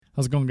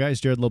How's it going, guys?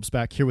 Jerrad Lopes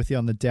back here with you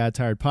on the Dad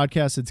Tired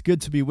podcast. It's good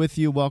to be with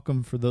you.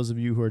 Welcome for those of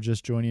you who are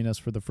just joining us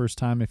for the first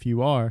time. If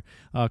you are,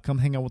 come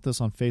hang out with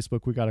us on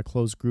Facebook. We got a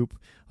closed group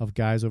of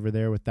guys over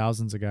there with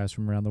thousands of guys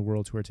from around the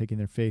world who are taking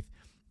their faith,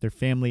 their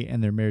family,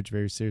 and their marriage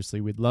very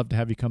seriously. We'd love to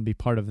have you come be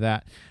part of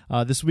that.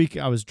 This week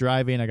I was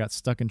driving. I got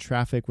stuck in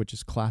traffic, which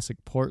is classic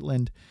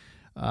Portland.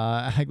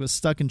 I was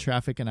stuck in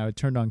traffic, and I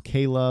turned on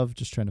K-Love,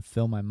 just trying to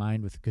fill my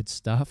mind with good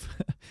stuff.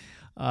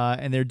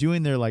 And they're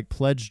doing their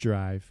pledge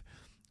drive.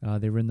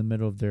 They were in the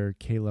middle of their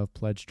K-Love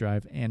pledge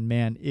drive, and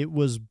man, it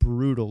was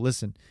brutal.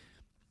 Listen,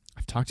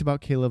 I've talked about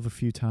K-Love a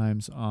few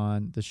times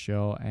on the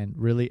show, and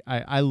really,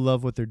 I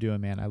love what they're doing,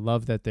 man. I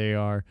love that they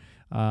are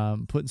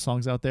putting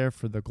songs out there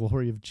for the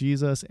glory of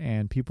Jesus,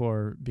 and people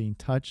are being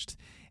touched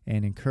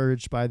and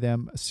encouraged by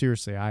them.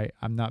 Seriously,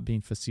 I'm not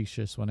being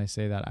facetious when I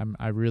say that.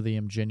 I really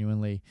am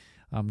genuinely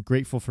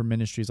grateful for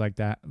ministries like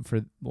that,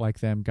 like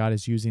them. God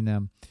is using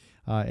them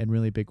in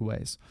really big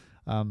ways.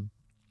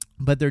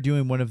 But they're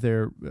doing one of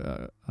their,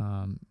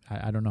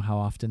 I don't know how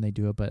often they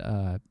do it, but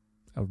a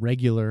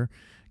regular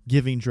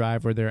giving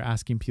drive where they're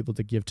asking people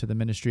to give to the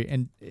ministry.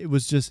 And it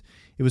was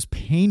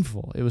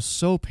painful. It was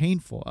so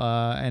painful.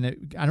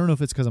 And I don't know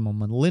if it's because I'm a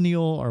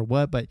millennial or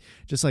what, but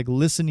just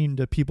listening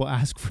to people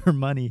ask for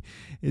money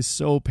is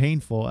so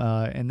painful.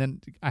 And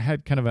then I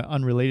had kind of an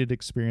unrelated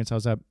experience. I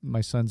was at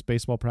my son's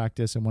baseball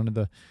practice, and one of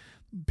the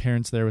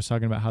parents there was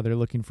talking about how they're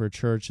looking for a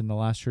church, and the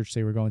last church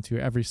they were going to,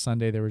 every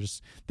Sunday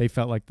they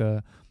felt like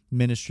the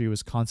ministry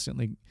was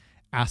constantly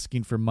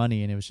asking for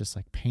money, and it was just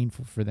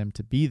painful for them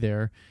to be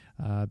there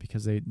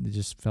because they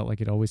just felt like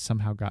it always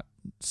somehow got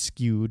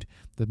skewed.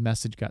 The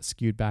message got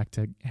skewed back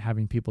to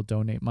having people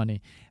donate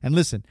money. And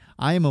listen,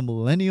 I am a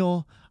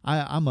millennial.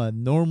 I'm a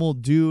normal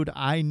dude.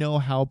 I know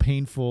how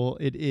painful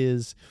it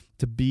is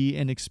to be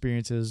in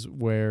experiences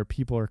where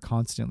people are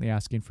constantly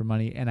asking for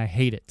money, and I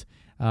hate it.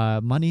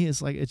 Money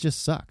is it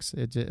just sucks.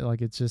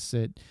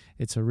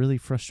 It's a really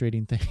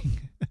frustrating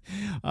thing,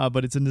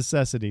 but it's a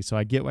necessity. So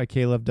I get why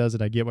Caleb does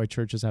it. I get why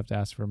churches have to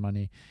ask for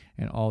money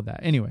and all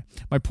that. Anyway,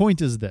 my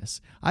point is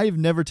this: I have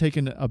never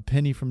taken a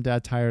penny from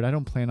Dad Tired. I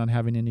don't plan on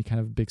having any kind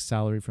of big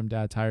salary from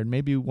Dad Tired.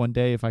 Maybe one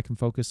day if I can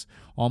focus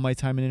all my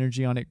time and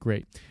energy on it,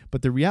 great.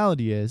 But the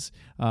reality is,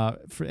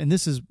 and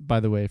this is, by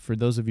the way, for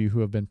those of you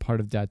who have been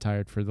part of Dad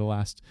Tired for the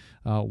last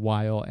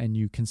while, and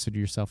you consider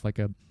yourself like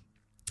a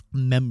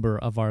member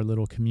of our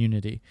little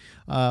community.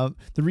 The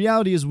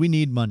reality is we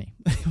need money.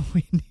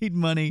 We need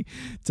money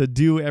to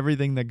do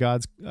everything that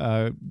God's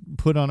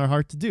put on our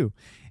heart to do.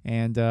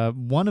 And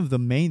one of the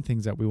main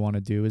things that we want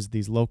to do is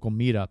these local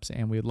meetups,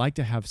 and we'd like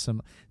to have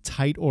some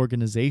tight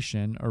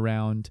organization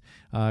around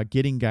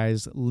getting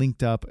guys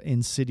linked up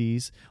in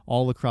cities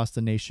all across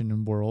the nation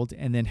and world,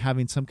 and then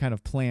having some kind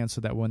of plan so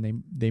that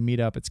when they meet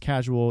up, it's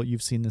casual.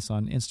 You've seen this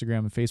on Instagram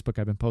and Facebook.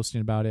 I've been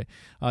posting about it.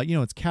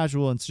 It's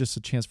casual, and it's just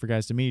a chance for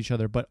guys to meet each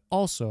other, but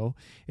also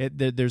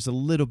there's a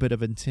little bit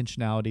of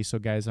intentionality, so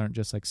guys aren't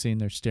just sitting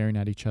there staring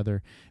at each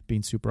other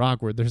being super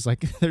awkward. There's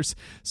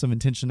some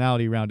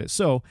intentionality around it.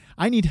 So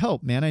I need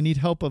help, man. I need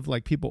help of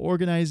people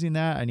organizing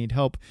that. I need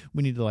help.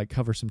 We need to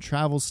cover some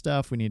travel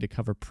stuff. We need to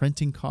cover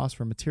printing costs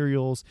for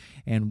materials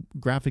and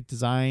graphic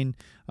design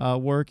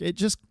work. You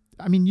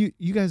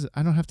guys,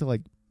 I don't have to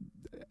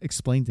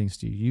explain things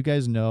to you. You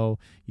guys know,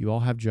 you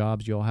all have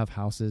jobs, you all have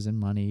houses and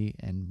money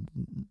and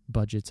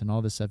budgets and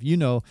all this stuff. You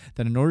know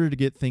that in order to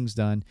get things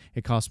done,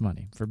 it costs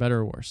money, for better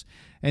or worse.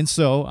 And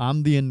so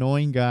I'm the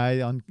annoying guy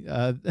on,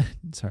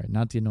 sorry,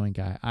 not the annoying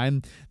guy.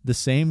 I'm the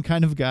same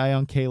kind of guy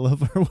on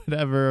Caleb or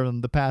whatever,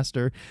 the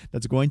pastor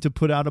that's going to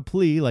put out a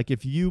plea.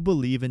 If you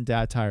believe in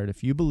Dad Tired,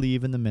 if you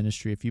believe in the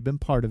ministry, if you've been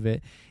part of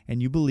it,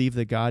 and you believe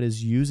that God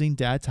is using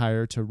Dad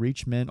Tired to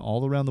reach men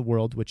all around the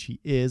world, which he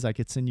is, I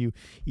could send you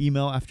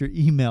email after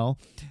email,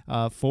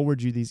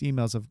 forward you these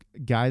emails of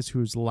guys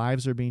whose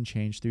lives are being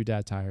changed through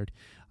Dad Tired,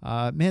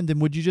 then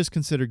would you just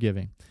consider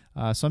giving?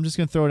 So I'm just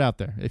going to throw it out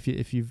there.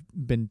 If you've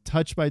been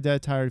touched by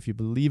Dad Tired, if you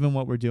believe in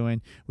what we're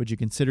doing, would you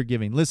consider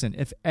giving? Listen,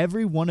 if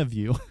every one of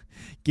you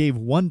gave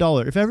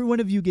 $1, if every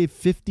one of you gave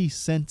 50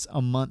 cents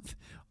a month,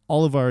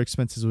 all of our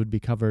expenses would be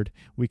covered.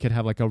 We could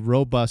have a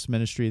robust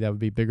ministry that would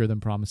be bigger than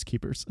Promise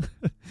Keepers.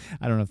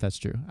 I don't know if that's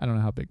true. I don't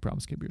know how big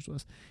Promise Keepers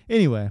was.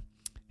 Anyway,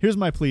 here's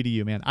my plea to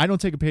you, man. I don't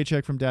take a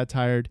paycheck from Dad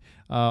Tired.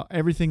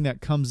 Everything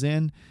that comes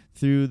in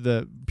through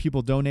the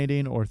people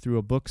donating or through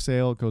a book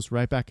sale goes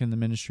right back in the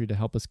ministry to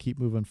help us keep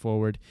moving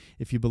forward.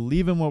 If you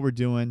believe in what we're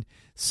doing,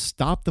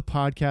 stop the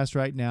podcast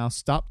right now,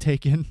 stop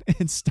taking,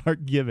 and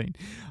start giving.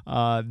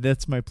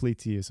 That's my plea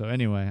to you. So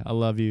anyway, I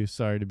love you.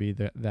 Sorry to be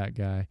that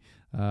guy.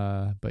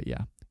 But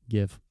yeah,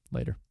 give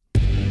later.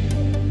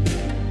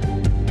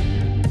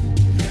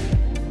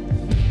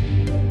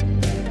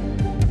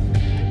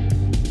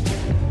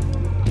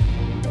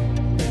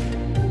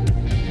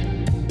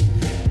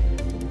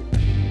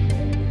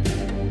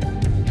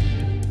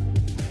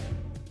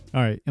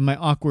 All right, in my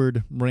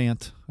awkward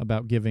rant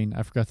about giving,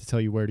 I forgot to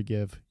tell you where to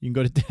give. You can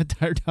go to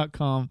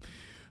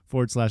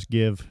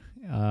dadtired.com/give.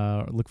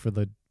 Look for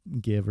the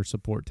give or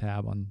support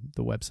tab on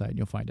the website, and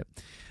you'll find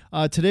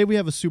it. Today we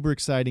have a super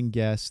exciting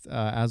guest,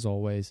 as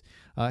always.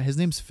 His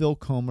name's Phil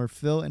Comer.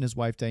 Phil and his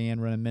wife Diane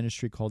run a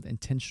ministry called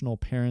Intentional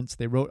Parents.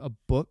 They wrote a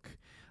book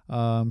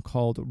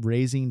called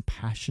Raising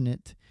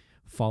Passionate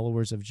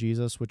Followers of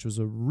Jesus, which was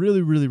a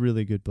really, really,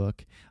 really good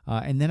book.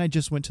 And then I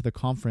just went to the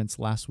conference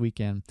last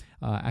weekend,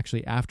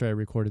 actually after I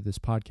recorded this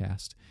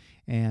podcast.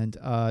 And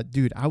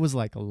dude, I was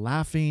like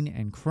laughing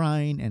and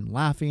crying and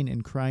laughing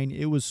and crying.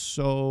 It was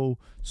so,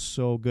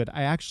 so good.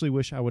 I actually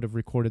wish I would have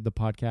recorded the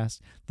podcast,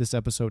 this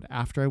episode,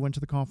 after I went to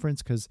the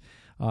conference, because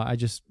I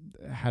just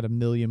had a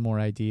million more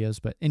ideas.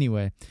 But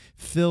anyway,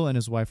 Phil and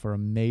his wife are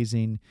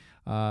amazing.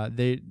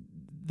 The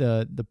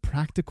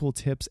practical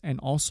tips, and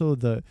also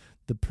the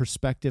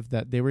perspective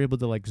that they were able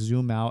to like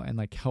zoom out and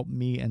like help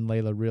me and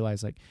Layla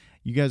realize, like,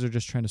 you guys are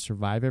just trying to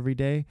survive every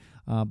day,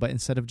 but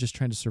instead of just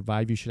trying to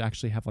survive, you should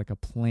actually have like a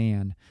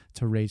plan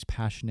to raise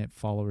passionate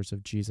followers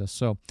of Jesus.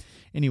 So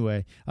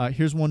anyway,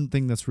 here's one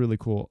thing that's really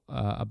cool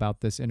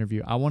about this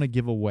interview. I want to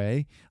give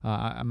away,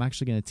 I'm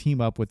actually going to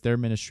team up with their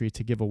ministry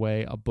to give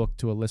away a book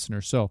to a listener.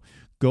 So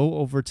go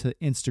over to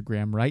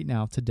Instagram right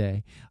now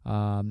today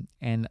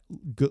and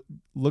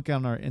look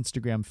on our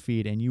Instagram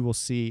feed, and you will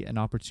see an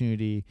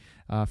opportunity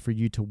for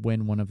you to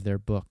win one of their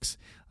books,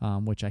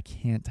 which I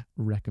can't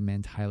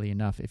recommend highly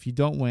enough. If you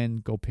don't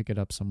win, go pick it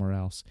up somewhere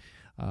else.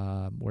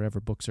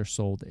 Wherever books are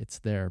sold, it's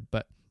there.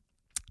 But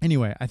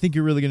anyway, I think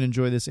you're really going to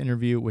enjoy this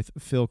interview with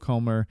Phil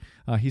Comer.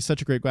 He's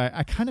such a great guy.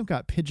 I kind of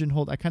got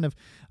pigeonholed. I kind of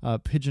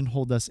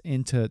pigeonholed us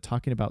into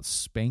talking about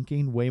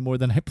spanking way more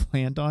than I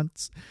planned on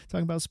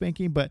talking about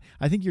spanking, but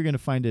I think you're going to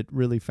find it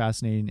really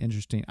fascinating and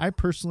interesting. I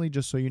personally,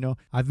 just so you know,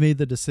 I've made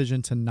the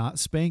decision to not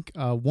spank.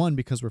 One,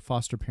 because we're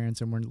foster parents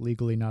and we're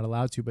legally not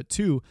allowed to, but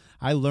two,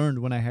 I learned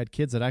when I had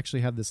kids that I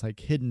actually have this like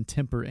hidden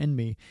temper in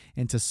me,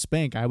 and to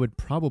spank, I would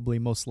probably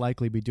most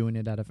likely be doing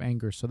it out of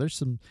anger. So there's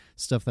some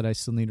stuff that I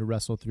still need to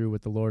wrestle through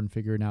with the Lord and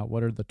figuring out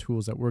what are the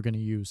tools that we're going to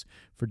use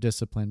for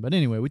discipline. But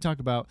anyway, we talk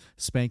about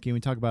spanking. We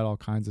talk about all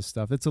kinds of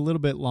stuff. It's a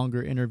little bit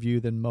longer interview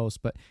than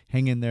most, but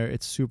hang in there.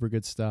 It's super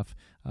good stuff.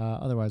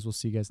 Otherwise, we'll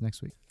see you guys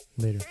next week.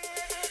 Later.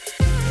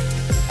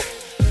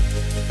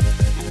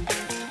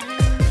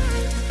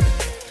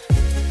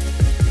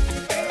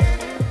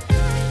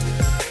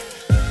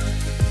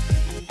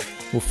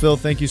 Well, Phil,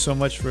 thank you so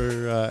much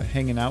for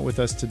hanging out with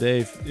us today.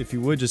 If you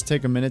would, just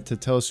take a minute to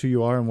tell us who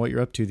you are and what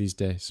you're up to these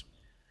days.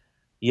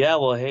 Yeah,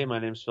 well, hey, my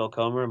name's Phil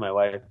Comer. My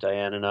wife,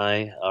 Diane, and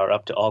I are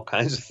up to all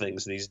kinds of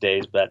things these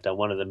days, but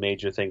one of the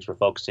major things we're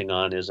focusing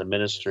on is a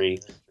ministry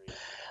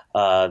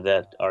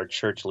that our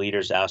church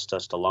leaders asked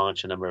us to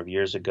launch a number of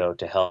years ago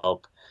to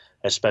help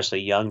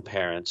especially young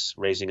parents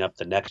raising up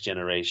the next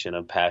generation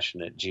of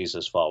passionate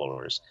Jesus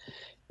followers.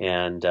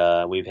 And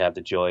we've had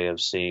the joy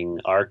of seeing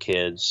our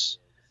kids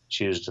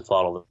choose to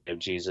follow the way of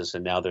Jesus,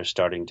 and now they're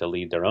starting to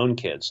lead their own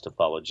kids to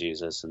follow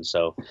Jesus. And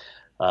so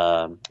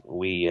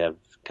we have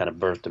kind of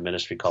birthed a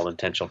ministry called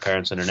Intentional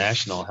Parents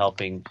International,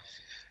 helping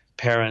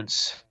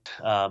parents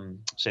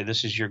say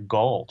this is your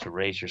goal, to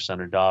raise your son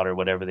or daughter,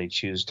 whatever they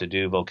choose to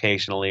do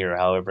vocationally or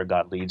however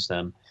God leads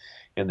them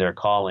in their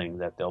calling,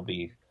 that they'll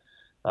be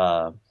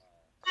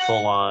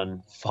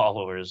full-on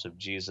followers of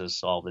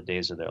Jesus all the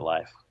days of their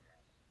life.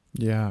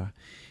 Yeah.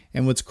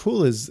 And what's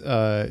cool is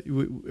a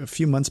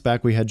few months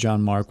back, we had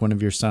John Mark, one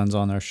of your sons,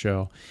 on our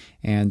show.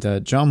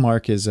 And John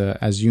Mark is,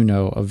 as you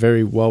know, a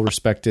very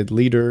well-respected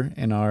leader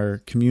in our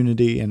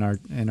community, in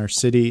our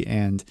city,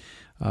 and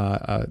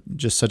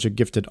just such a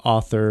gifted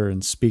author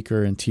and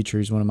speaker and teacher.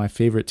 He's one of my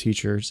favorite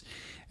teachers.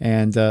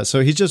 And so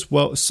he's just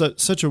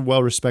such a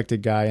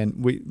well-respected guy.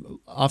 And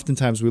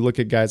oftentimes we look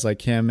at guys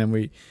like him, and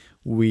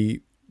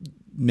we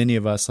many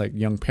of us, like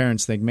young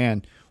parents, think,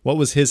 man, what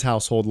was his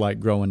household like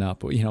growing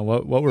up? You know,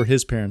 what were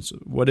his parents?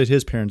 What did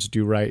his parents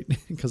do right?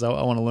 Because I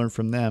want to learn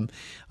from them.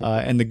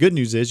 And the good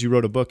news is you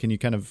wrote a book and you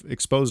kind of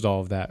exposed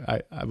all of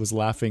that. I was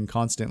laughing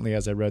constantly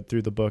as I read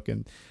through the book.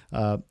 And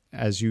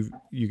as you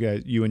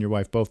and your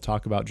wife both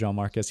talk about John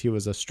Marcus, he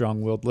was a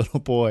strong-willed little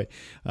boy.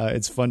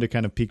 It's fun to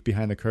kind of peek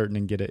behind the curtain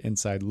and get an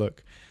inside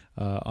look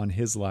on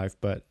his life.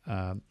 But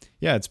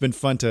yeah, it's been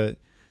fun to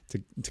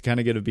kind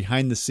of get a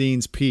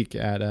behind-the-scenes peek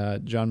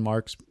at John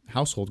Mark's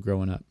household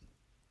growing up.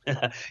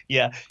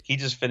 Yeah, he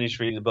just finished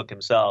reading the book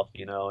himself,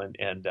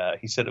 and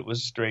he said it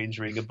was strange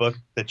reading a book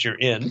that you're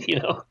in,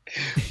 Yeah.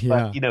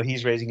 But,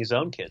 he's raising his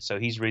own kids, so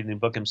he's reading the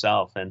book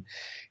himself. And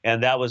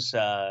that was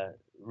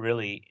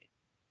really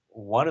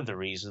one of the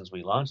reasons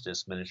we launched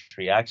this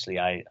ministry. Actually,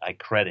 I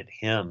credit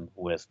him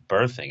with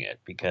birthing it,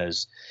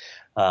 because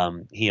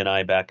he and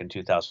I, back in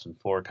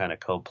 2004, kind of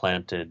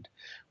co-planted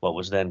what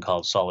was then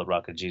called Solid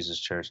Rock of Jesus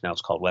Church. Now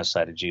it's called West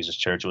Side of Jesus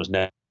Church. It was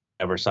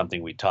never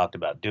something we talked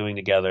about doing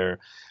together.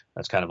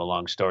 That's kind of a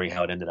long story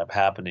how it ended up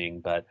happening,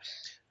 but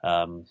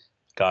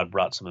God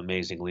brought some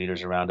amazing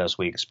leaders around us.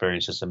 We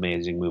experienced this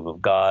amazing move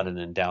of God, and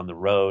then down the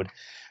road,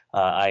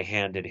 I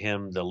handed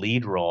him the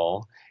lead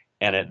role,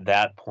 and at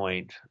that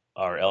point,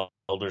 our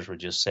elders were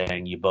just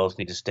saying, you both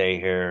need to stay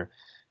here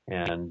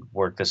and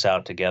work this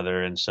out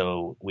together. And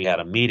so we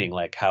had a meeting,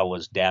 like, how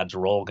was Dad's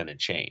role going to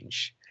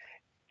change?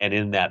 And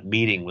in that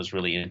meeting was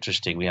really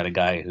interesting. We had a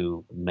guy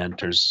who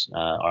mentors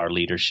our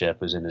leadership,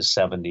 who's in his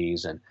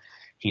 70s, and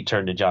he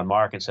turned to John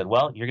Mark and said,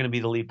 "Well, you're going to be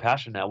the lead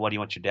pastor now. What do you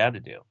want your dad to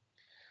do?"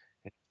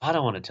 I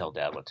don't want to tell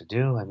Dad what to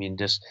do. I mean,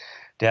 just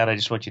Dad, I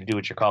just want you to do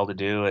what you're called to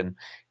do.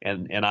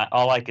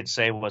 All I could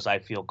say was I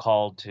feel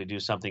called to do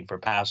something for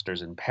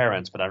pastors and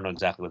parents, but I don't know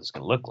exactly what it's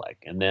going to look like.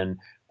 And then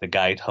the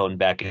guy honed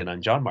back in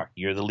on John Mark.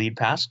 You're the lead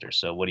pastor,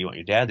 so what do you want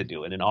your dad to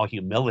do? And in all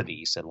humility,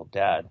 he said, "Well,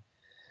 Dad,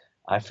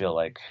 I feel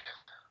like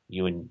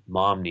you and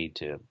Mom need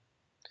to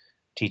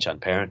teach on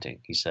parenting."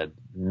 He said,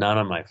 "None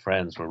of my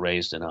friends were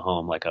raised in a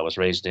home like I was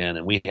raised in.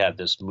 And we had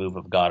this move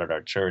of God at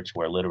our church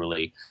where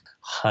literally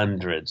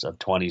hundreds of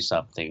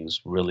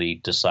 20-somethings really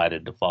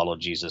decided to follow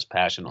Jesus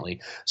passionately.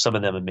 Some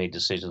of them had made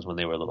decisions when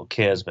they were little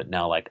kids, but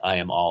now like I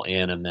am all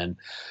in." And then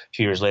a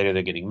few years later,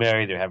 they're getting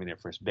married, they're having their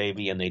first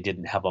baby, and they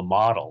didn't have a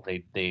model.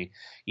 They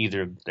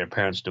either their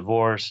parents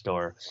divorced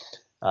or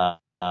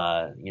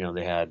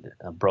they had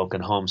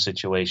broken home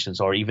situations,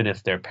 or even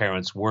if their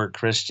parents were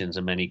Christians,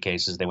 in many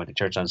cases, they went to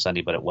church on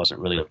Sunday, but it wasn't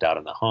really lived out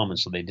in the home. And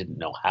so they didn't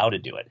know how to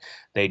do it.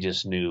 They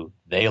just knew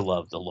they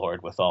loved the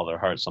Lord with all their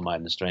heart, soul,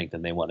 mind, and strength,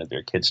 and they wanted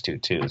their kids to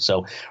too.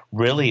 So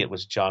really it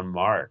was John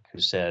Mark who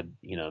said,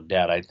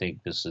 "Dad, I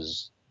think this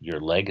is your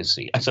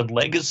legacy." I said,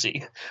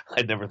 "Legacy?"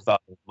 I'd never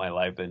thought of my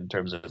life in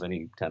terms of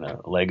any kind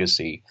of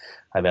legacy.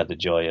 I've had the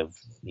joy of,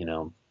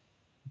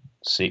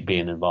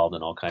 being involved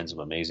in all kinds of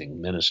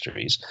amazing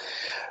ministries.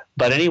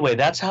 But anyway,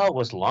 that's how it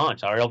was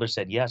launched. Our elder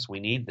said, "Yes, we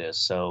need this.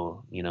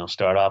 So,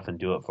 start off and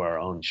do it for our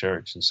own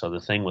church." And so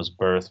the thing was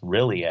birthed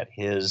really at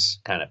his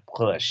kind of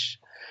push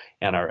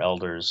and our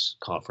elders'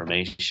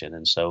 confirmation.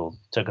 And so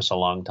it took us a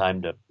long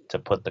time to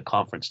put the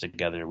conference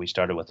together. We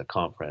started with a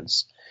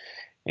conference,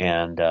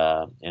 and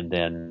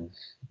then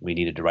we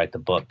needed to write the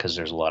book because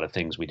there's a lot of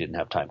things we didn't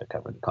have time to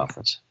cover in the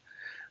conference.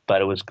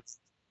 But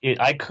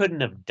I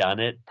couldn't have done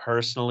it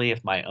personally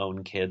if my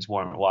own kids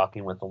weren't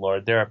walking with the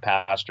Lord. There are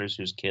pastors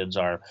whose kids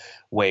are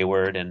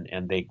wayward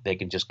and they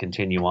can just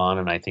continue on,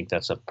 and I think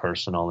that's a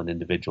personal and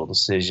individual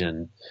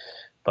decision.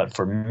 But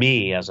for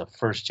me, as a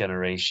first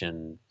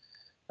generation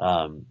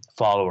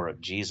follower of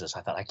Jesus,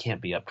 I thought I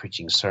can't be up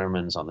preaching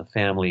sermons on the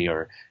family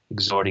or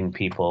exhorting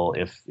people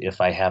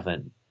if I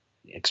haven't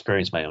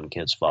experienced my own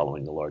kids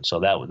following the Lord. So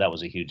that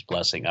was a huge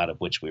blessing out of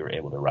which we were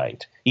able to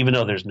write, even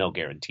though there's no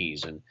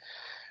guarantees. And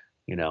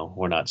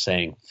we're not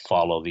saying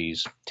follow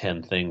these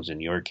 10 things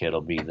and your kid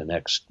will be the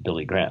next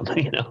Billy Graham,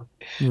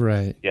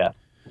 Right. Yeah.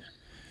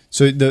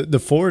 So the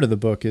foreword of the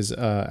book is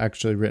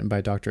actually written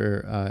by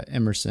Dr.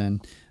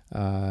 Emerson.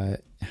 How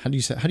do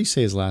you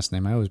say his last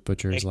name? I always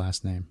butcher his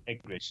last name.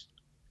 Eggerichs.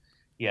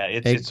 Yeah,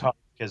 it's hard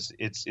because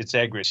it's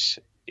Eggerichs.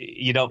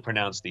 You don't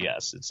pronounce the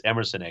S. It's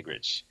Emerson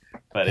Eggerichs,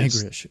 but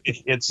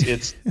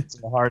it's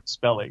a hard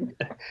spelling.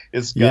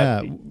 It's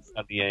got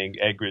the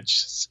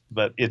Eggerichs,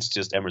 but it's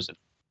just Emerson.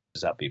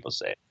 Is how people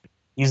say it.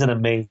 He's an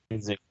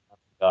amazing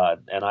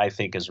God, and I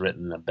think has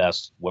written the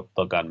best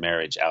book on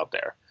marriage out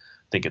there.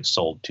 I think it's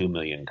sold 2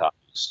 million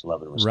copies.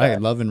 Love and Respect.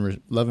 Right, Love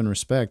and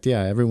Respect.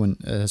 Yeah, everyone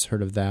has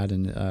heard of that,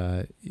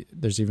 and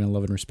there's even a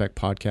Love and Respect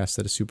podcast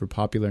that is super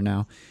popular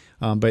now.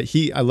 But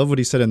I love what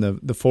he said in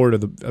the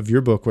foreword of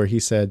your book, where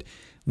he said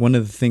one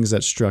of the things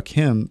that struck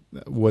him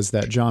was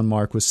that John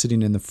Mark was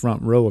sitting in the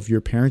front row of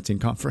your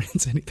parenting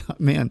conference, and he thought,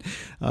 "Man,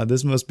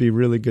 this must be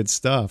really good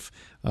stuff."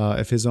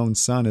 If his own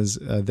son is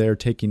there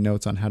taking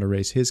notes on how to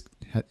raise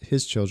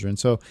his children,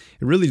 so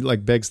it really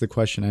begs the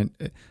question.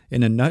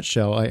 In a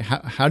nutshell,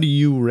 how do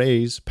you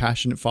raise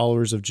passionate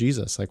followers of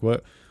Jesus?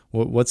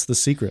 What's the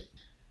secret?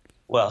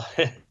 Well,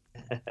 I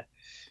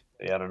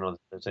don't know if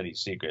there's any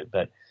secret,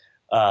 but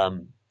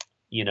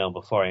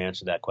before I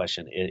answer that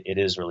question, it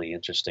is really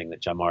interesting that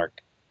John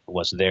Mark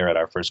was there at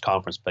our first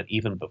conference. But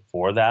even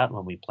before that,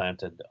 when we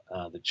planted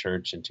the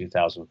church in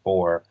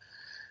 2004,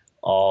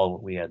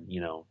 we had,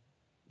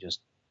 just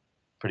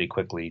pretty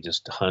quickly,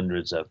 just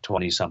hundreds of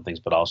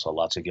 20-somethings, but also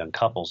lots of young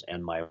couples.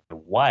 And my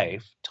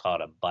wife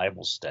taught a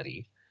Bible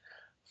study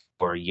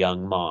for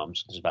young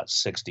moms. There's about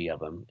 60 of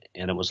them.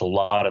 And it was a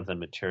lot of the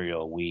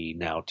material we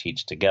now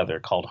teach together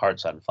called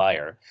Hearts on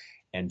Fire.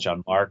 And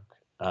John Mark,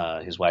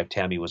 his wife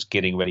Tammy, was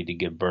getting ready to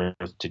give birth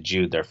to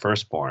Jude, their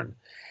firstborn.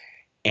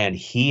 And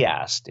he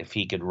asked if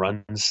he could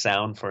run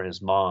sound for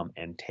his mom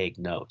and take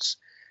notes.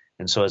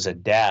 And so as a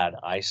dad,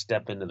 I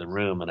step into the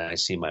room and I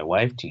see my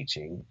wife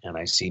teaching, and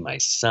I see my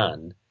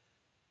son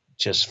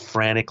just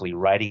frantically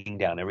writing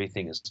down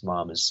everything his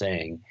mom is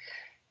saying.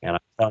 And I'm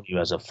telling you,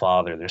 as a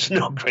father, there's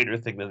no greater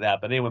thing than that.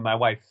 But anyway, my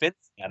wife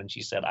fits that, and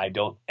she said, "I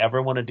don't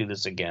ever want to do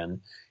this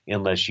again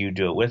unless you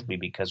do it with me,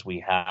 because we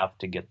have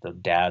to get the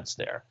dads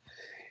there."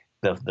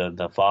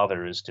 The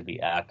father is to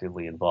be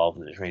actively involved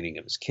in the training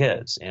of his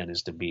kids and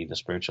is to be the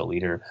spiritual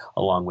leader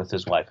along with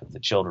his wife of the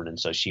children. And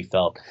so she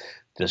felt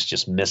this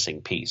just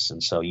missing piece.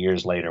 And so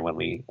years later, when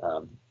we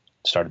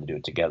started to do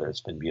it together, it's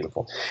been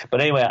beautiful.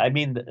 But anyway,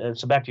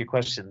 so back to your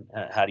question,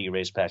 how do you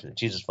raise passionate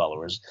Jesus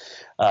followers?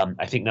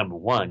 I think number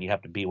one, you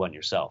have to be one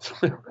yourself.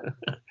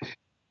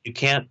 You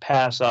can't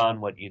pass on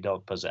what you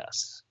don't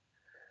possess.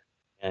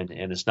 And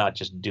it's not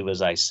just do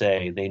as I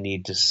say. They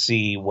need to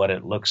see what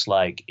it looks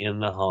like in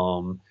the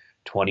home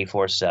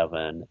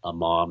 24/7, a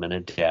mom and a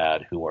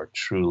dad who are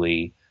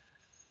truly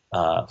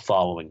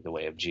following the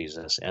way of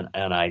Jesus. And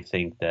I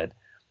think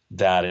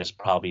that is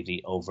probably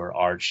the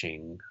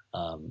overarching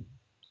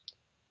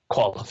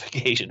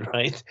qualification,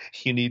 right?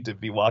 You need to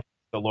be walking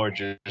with the Lord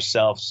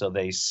yourself so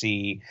they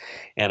see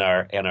and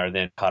are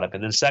then caught up.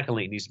 And then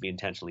secondly, it needs to be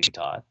intentionally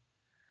taught.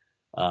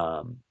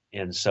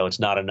 And so it's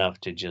not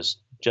enough to just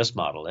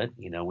model it.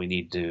 We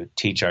need to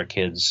teach our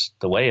kids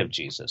the way of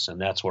Jesus,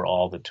 and that's where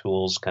all the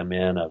tools come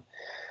in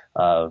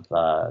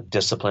of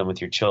discipline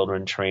with your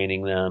children,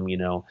 training them.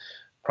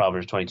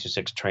 Proverbs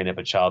 22:6, train up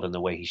a child in the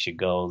way he should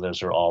go.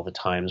 Those are all the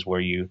times where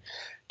you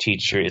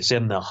teach it's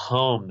in the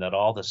home that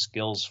all the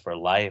skills for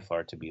life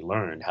are to be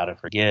learned: how to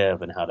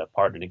forgive, and how to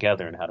partner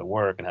together, and how to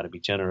work, and how to be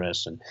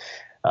generous, and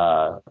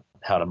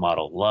how to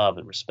model love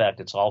and respect.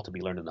 It's all to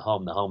be learned in the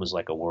home. The home is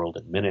like a world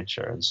in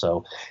miniature. And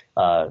so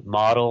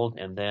modeled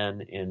and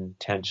then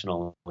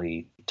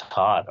intentionally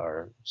taught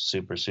are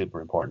super, super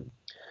important.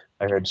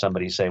 I heard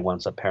somebody say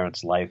once, a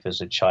parent's life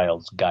is a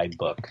child's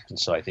guidebook. And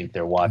so I think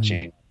they're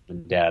watching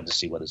dad to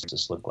see what does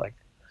this look like.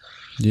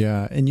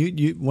 Yeah. And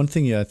you one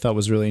thing I thought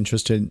was really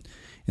interesting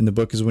in the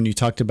book is when you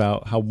talked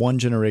about how one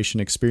generation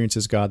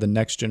experiences God, the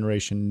next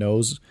generation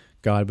knows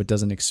God but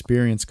doesn't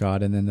experience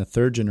God, and then the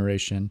third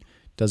generation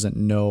doesn't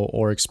know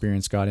or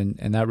experience God.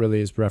 And that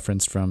really is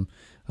referenced from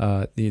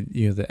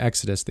the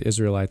Exodus, the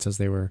Israelites, as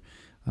they were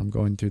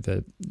going through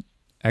the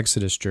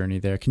Exodus journey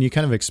there. Can you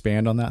kind of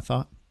expand on that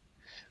thought?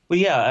 Well,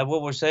 yeah,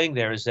 what we're saying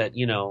there is that,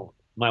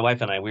 my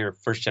wife and I, we were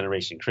first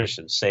generation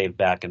Christians saved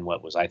back in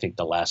what was, I think,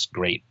 the last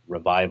great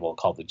revival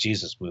called the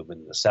Jesus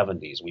movement in the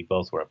 70s. We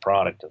both were a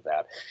product of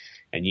that.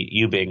 And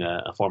you being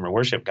a former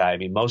worship guy, I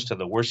mean, most of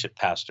the worship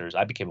pastors,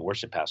 I became a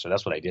worship pastor.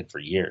 That's what I did for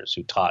years,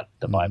 who taught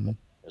the Bible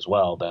as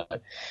well.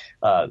 But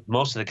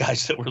most of the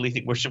guys that were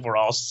leading worship were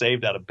all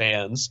saved out of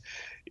bands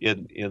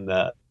in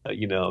the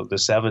the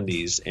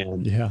 70s,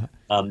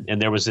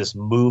 and there was this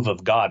move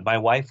of God. My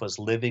wife was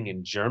living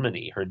in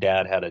Germany. Her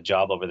dad had a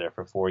job over there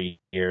for 4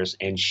 years,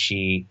 and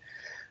she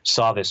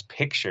saw this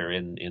picture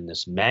in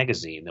this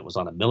magazine that was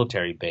on a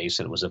military base,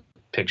 and it was a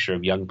picture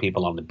of young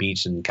people on the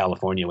beach in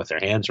California with their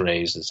hands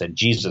raised and said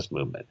Jesus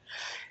movement.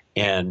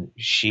 And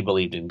she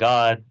believed in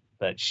God,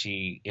 but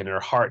she, in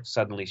her heart,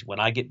 suddenly, when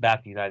I get back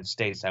to the United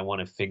States, I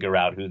want to figure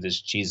out who this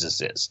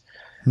Jesus is.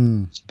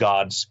 It's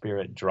God's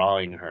Spirit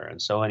drawing her.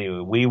 And so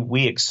anyway,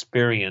 we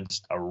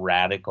experienced a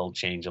radical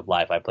change of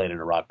life. I played in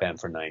a rock band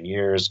for 9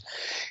 years.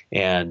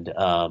 And,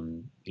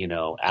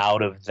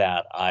 out of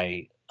that,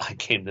 I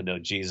came to know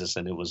Jesus,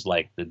 and it was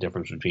like the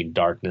difference between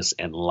darkness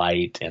and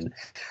light. And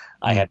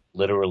I had to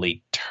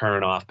literally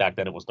turn off. Back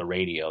then it was the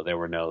radio. There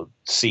were no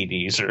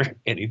CDs or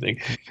anything.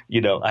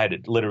 I had to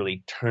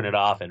literally turn it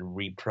off and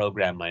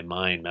reprogram my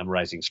mind,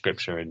 memorizing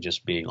scripture and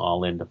just being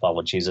all in to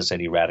follow Jesus,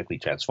 and he radically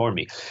transformed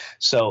me.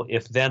 So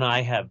if then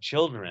I have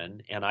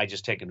children and I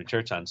just take them to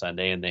church on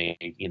Sunday, and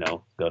they,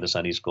 go to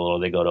Sunday school, or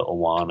they go to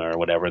Awana or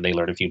whatever, and they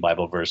learn a few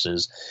Bible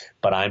verses,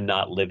 but I'm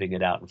not living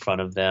it out in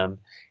front of them,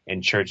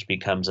 and church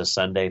becomes a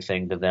Sunday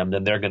thing to them,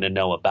 then they're going to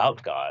know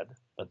about God,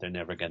 but they're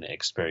never going to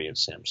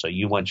experience him. So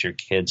you want your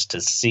kids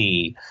to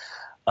see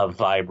a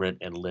vibrant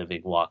and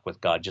living walk with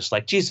God, just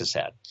like Jesus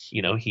had.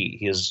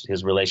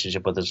 His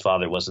relationship with his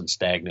Father wasn't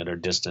stagnant or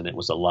distant. It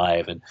was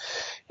alive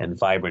and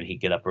vibrant.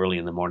 He'd get up early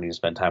in the morning and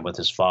spend time with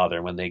his Father.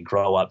 And when they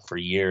grow up for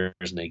years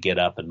and they get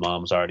up and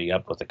mom's already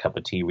up with a cup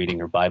of tea, reading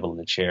her Bible in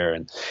the chair,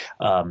 and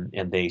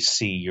they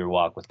see your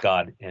walk with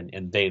God,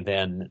 and they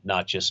then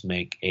not just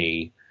make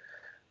a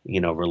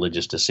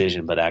religious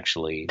decision, but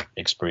actually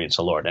experience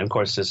the Lord. And of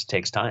course, this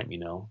takes time.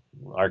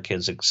 Our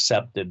kids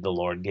accepted the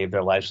Lord, gave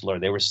their lives to the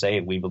Lord. They were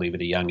saved, we believe,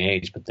 at a young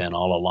age, but then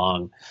all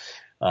along,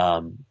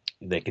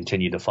 they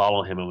continued to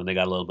follow him. And when they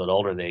got a little bit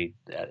older, they,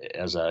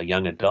 as a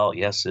young adult,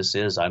 yes,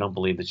 I don't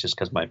believe it's just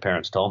because my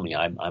parents told me.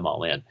 I'm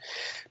all in.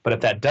 But if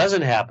that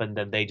doesn't happen,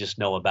 then they just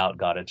know about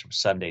God. It's a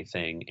Sunday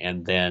thing.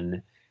 And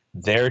then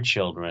their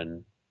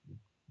children,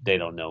 they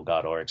don't know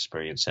God or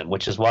experience him,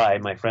 which is why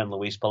my friend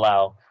Luis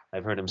Palau,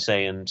 I've heard him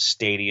say in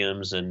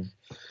stadiums and,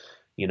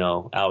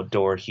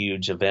 outdoor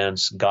huge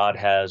events, God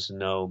has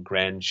no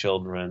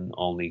grandchildren,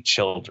 only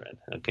children.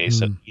 Okay,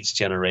 so each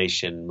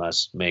generation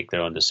must make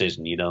their own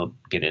decision. You don't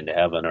get into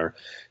heaven or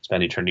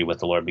spend eternity with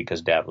the Lord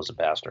because dad was a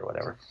pastor or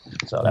whatever.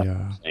 So that's what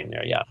I'm saying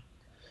there, yeah.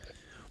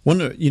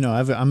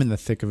 I'm in the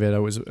thick of it.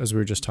 As we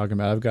were just talking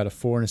about, I've got a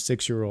 4 and a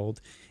 6-year-old.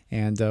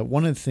 And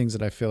one of the things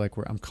that I feel like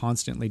I'm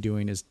constantly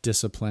doing is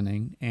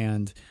disciplining.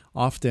 And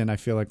often I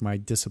feel like my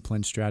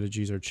discipline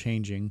strategies are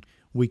changing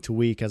week to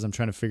week as I'm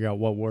trying to figure out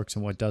what works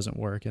and what doesn't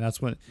work. And that's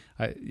when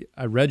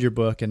I read your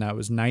book, and I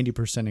was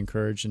 90%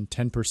 encouraged and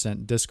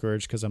 10%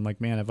 discouraged, because I'm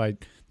like, man, if I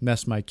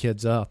mess my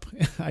kids up,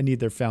 I need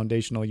their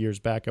foundational years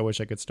back. I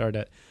wish I could start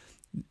at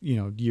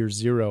year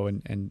 0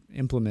 and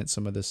implement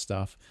some of this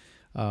stuff.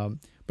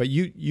 But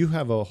you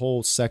have a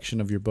whole section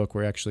of your book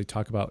where you actually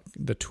talk about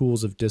the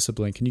tools of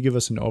discipline. Can you give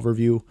us an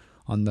overview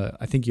on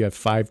I think you have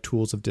 5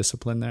 tools of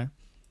discipline there?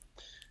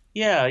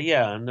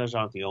 Yeah, and those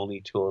aren't the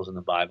only tools in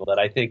the Bible, but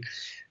I think,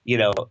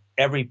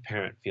 every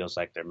parent feels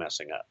like they're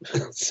messing up.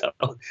 So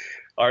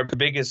our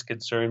biggest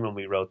concern when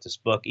we wrote this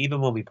book,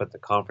 even when we put the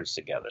conference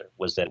together,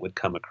 was that it would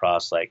come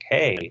across like,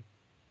 hey,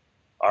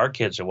 our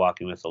kids are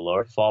walking with the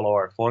Lord, follow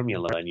our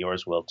formula and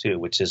yours will too,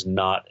 which is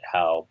not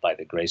how, by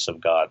the grace of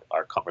God,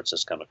 our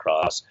conferences come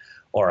across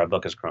or our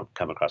book has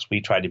come across.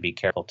 We try to be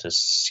careful to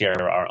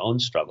share our own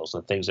struggles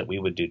and things that we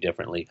would do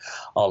differently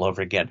all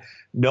over again.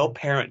 No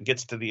parent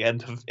gets to the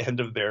end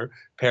of their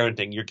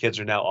parenting. Your kids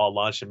are now all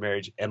launched in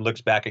marriage and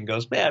looks back and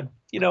goes, man,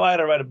 I had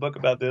to write a book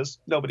about this.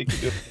 Nobody can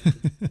do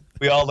it.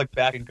 We all look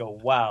back and go,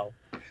 wow.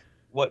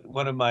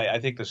 I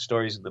think the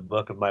stories in the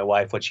book of my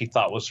wife, what she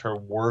thought was her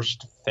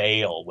worst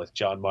fail with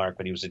John Mark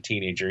when he was a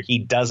teenager, he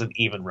doesn't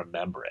even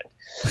remember it.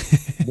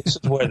 This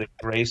is where the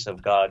grace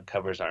of God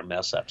covers our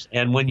mess ups.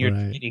 And when you're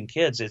treating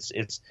kids,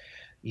 it's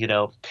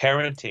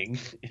parenting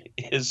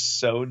is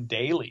so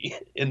daily,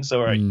 and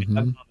so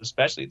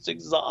especially it's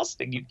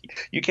exhausting.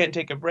 You can't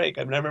take a break.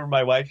 I remember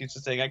my wife used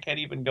to say, "I can't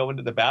even go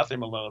into the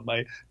bathroom alone.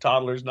 My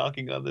toddler's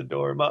knocking on the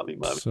door, mommy."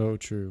 So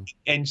true.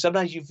 And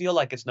sometimes you feel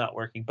like it's not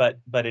working,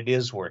 but it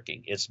is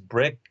working. It's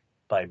brick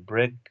by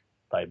brick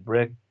by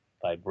brick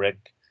by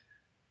brick,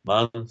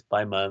 month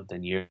by month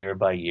and year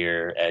by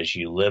year, as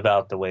you live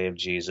out the way of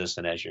Jesus,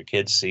 and as your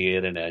kids see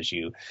it, and as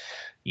you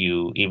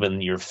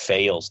even your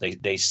fails,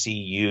 they see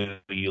you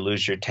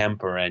lose your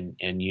temper, and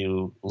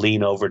you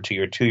lean over to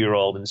your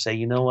 2-year-old and say,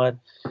 you know what,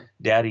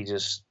 Daddy,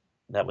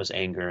 that was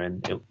anger,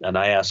 and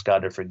I asked God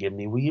to forgive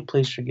me. Will you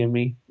please forgive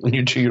me? When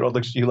your 2-year-old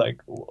looks at you like,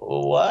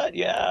 what?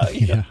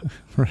 Yeah.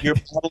 Right. You're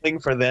modeling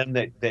for them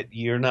that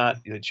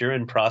you're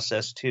in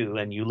process too,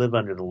 and you live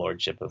under the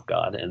lordship of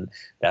God, and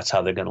that's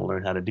how they're going to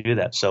learn how to do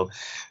that. So,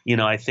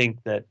 I think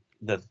that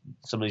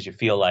sometimes you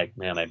feel like,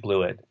 man, I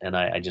blew it, and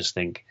I just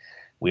think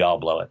we all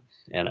blow it.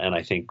 And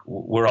I think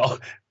we're all,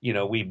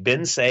 we've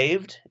been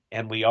saved,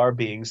 and we are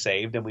being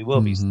saved, and we will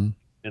be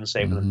been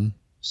saved from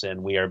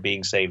sin. We are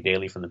being saved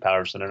daily from the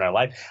power of sin in our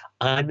life.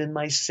 I'm in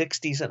my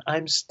 60s, and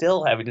I'm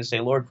still having to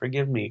say, Lord,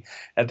 forgive me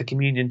at the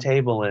communion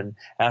table, and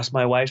ask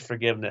my wife's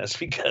forgiveness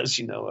because,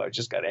 I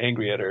just got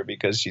angry at her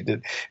because she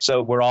did.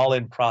 So we're all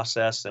in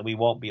process, and we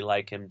won't be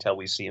like him until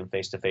we see him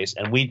face to face.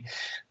 And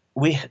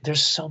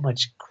there's so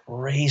much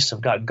grace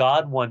of God.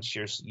 God wants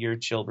your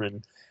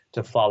children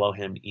to follow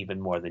him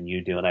even more than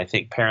you do. And I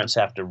think parents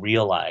have to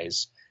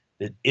realize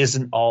it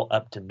isn't all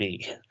up to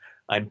me.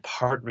 I'm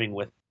partnering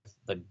with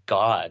the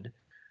God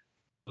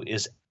who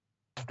is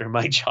after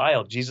my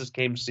child. Jesus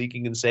came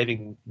seeking and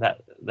saving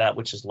that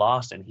which is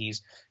lost, and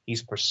he's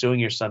pursuing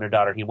your son or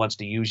daughter. He wants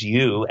to use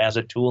you as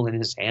a tool in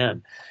his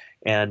hand.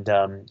 And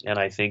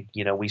I think,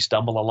 we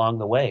stumble along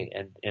the way,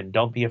 and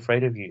don't be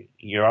afraid of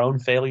your own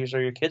failures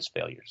or your kids'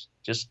 failures.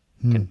 Just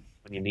when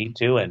you need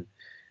to, and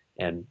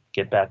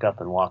get back up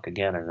and walk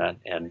again.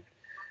 And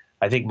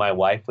I think my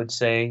wife would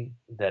say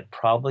that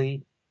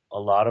probably a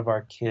lot of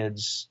our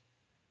kids'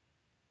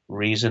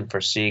 reason for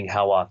seeing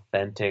how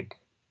authentic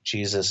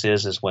Jesus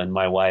is when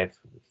my wife,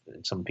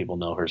 some people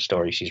know her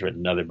story, she's written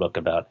another book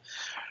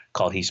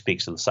called He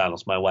Speaks in the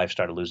Silence. My wife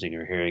started losing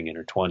her hearing in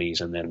her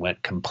 20s and then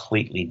went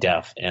completely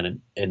deaf.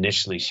 And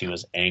initially she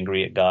was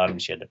angry at God, and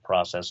she had to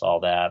process all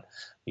that.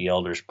 The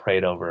elders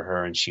prayed over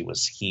her, and she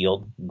was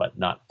healed, but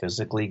not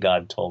physically.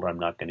 God told her, I'm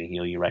not going to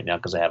heal you right now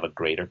because I have a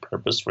greater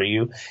purpose for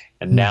you.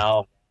 And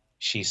now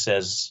she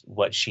says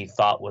what she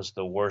thought was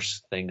the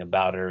worst thing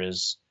about her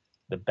is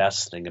the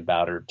best thing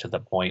about her, to the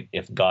point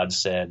if God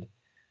said,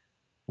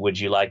 would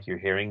you like your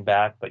hearing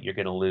back, but you're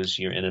going to lose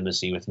your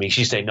intimacy with me?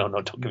 She'd say, no,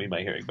 don't give me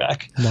my hearing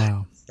back.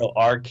 Wow. So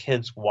our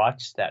kids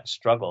watched that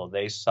struggle.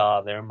 They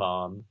saw their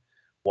mom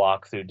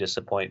walk through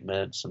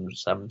disappointment,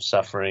 some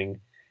suffering,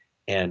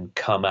 and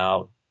come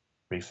out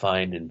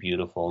refined and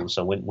beautiful. And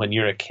so when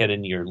you're a kid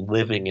and you're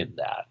living in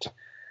that,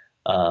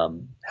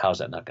 how's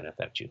that not going to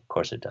affect you? Of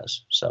course it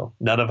does. So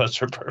none of us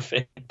are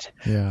perfect.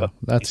 Yeah, but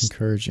that's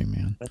encouraging,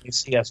 man. When they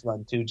see us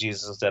run to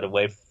Jesus instead of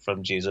away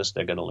from Jesus,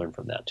 they're going to learn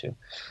from that too.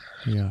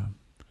 Yeah.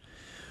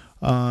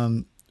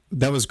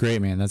 That was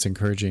great, man. That's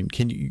encouraging.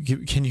 Can you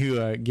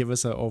give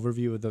us an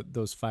overview of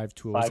those 5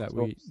 tools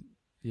tools.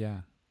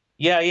 Yeah.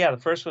 The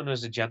first one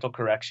was a gentle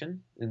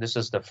correction. And this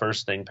is the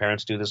first thing.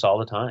 Parents do this all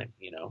the time,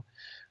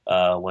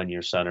 when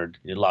your son or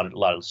a lot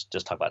of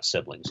just talk about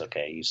siblings.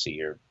 Okay. You see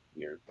your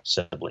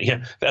sibling.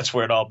 Yeah, that's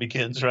where it all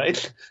begins,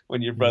 right?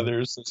 When your brother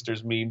or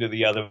sister's mean to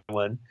the other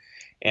one,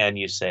 and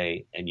you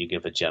say, and you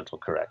give a gentle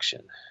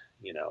correction.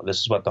 This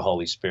is what the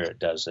Holy Spirit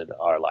does in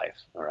our life.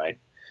 All right.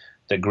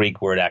 The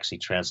Greek word actually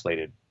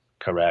translated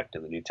correct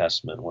in the New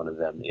Testament, one of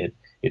them,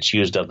 it's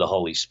used of the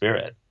Holy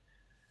Spirit,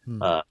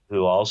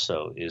 who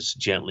also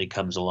gently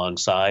comes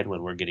alongside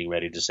when we're getting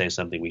ready to say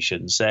something we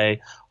shouldn't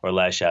say or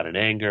lash out in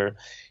anger.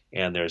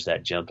 And there's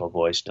that gentle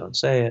voice, don't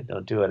say it,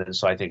 don't do it. And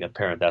so I think a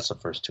parent, that's the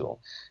first tool.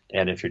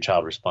 And if your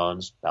child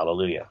responds,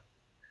 hallelujah,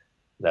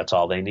 that's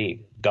all they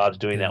need. God's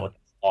doing that with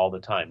all the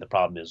time. The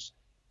problem is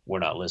we're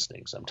not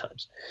listening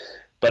sometimes.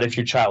 But if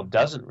your child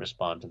doesn't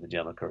respond to the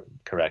gentle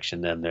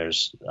correction, then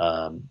there's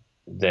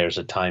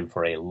a time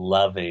for a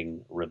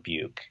loving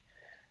rebuke.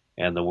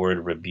 And the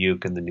word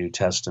rebuke in the New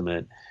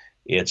Testament,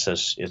 it's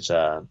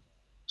a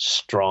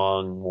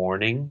strong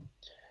warning.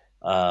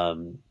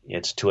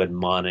 It's to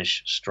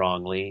admonish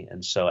strongly.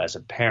 And so as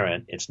a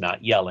parent, it's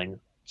not yelling.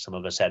 Some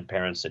of us had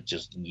parents that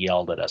just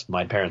yelled at us.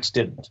 My parents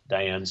didn't.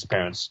 Diane's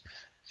parents,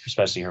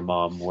 especially her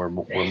mom, were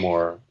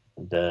more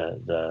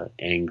the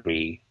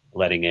angry,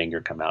 letting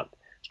anger come out,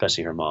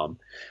 especially her mom,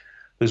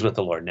 who's with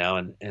the Lord now.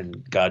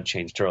 And God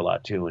changed her a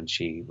lot too when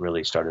she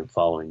really started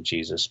following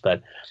Jesus.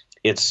 But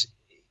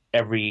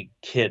every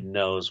kid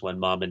knows when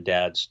mom and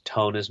dad's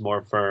tone is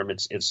more firm.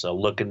 It's a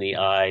look in the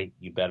eye.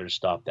 You better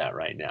stop that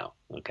right now.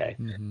 Okay.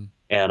 Mm-hmm.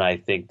 And I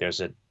think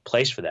there's a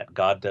place for that.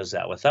 God does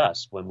that with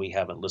us when we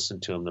haven't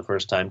listened to him the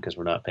first time because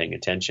we're not paying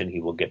attention.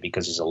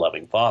 Because he's a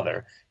loving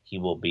father, he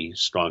will be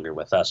stronger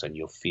with us. And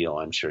you'll feel,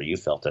 I'm sure you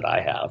felt it,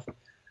 I have,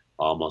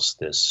 almost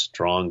this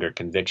stronger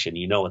conviction.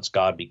 You know it's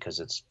God because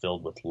it's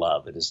filled with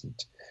love. It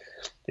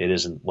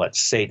isn't what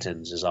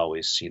Satan's is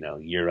always,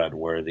 you're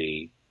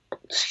unworthy,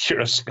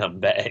 you're a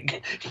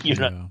scumbag.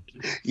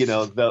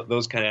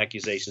 Those kind of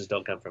accusations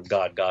don't come from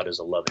God. God is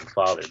a loving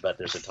father, but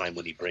there's a time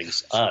when he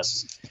brings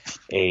us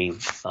a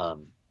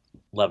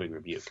loving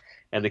rebuke.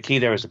 And the key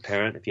there as a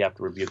parent, if you have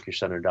to rebuke your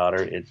son or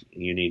daughter,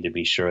 you need to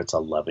be sure it's a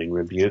loving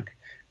rebuke,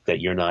 that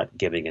you're not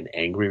giving an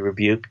angry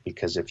rebuke,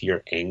 because if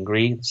you're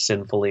angry,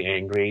 sinfully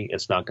angry,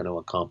 it's not going to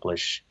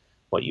accomplish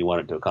what you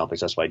want it to accomplish.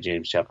 That's why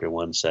James chapter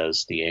 1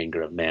 says the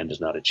anger of man does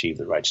not achieve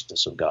the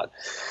righteousness of God.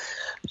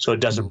 So it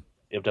doesn't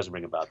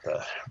bring about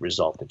the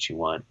result that you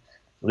want.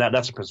 And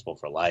that's a principle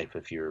for life.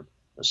 If you're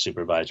a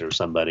supervisor of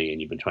somebody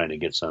and you've been trying to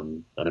get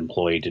an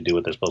employee to do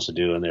what they're supposed to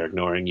do and they're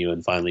ignoring you,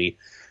 and finally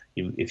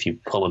if you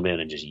pull them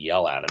in and just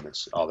yell at them,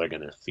 it's all they're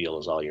going to feel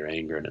is all your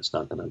anger, and it's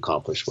not going to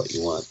accomplish what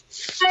you want.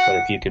 But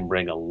if you can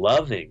bring a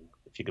loving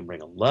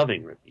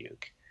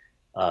rebuke,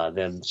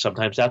 then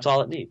sometimes that's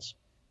all it needs,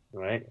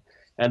 right?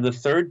 And the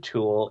third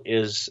tool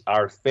is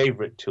our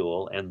favorite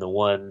tool, and the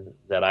one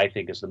that I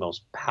think is the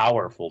most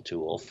powerful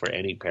tool for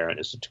any parent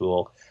is the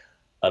tool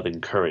of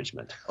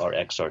encouragement or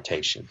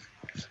exhortation.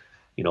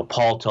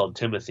 Paul told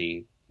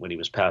Timothy when he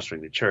was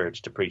pastoring the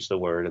church to preach the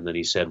word, and then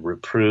he said,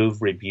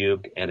 reprove,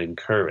 rebuke, and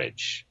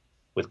encourage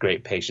with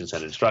great patience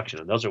and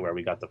instruction. And those are where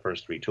we got the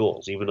first three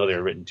tools. Even though they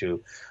were written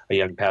to a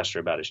young pastor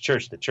about his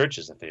church, the church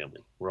is a family.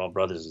 We're all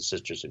brothers and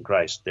sisters in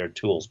Christ. They're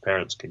tools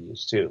parents can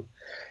use too.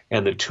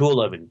 And the tool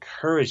of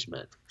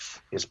encouragement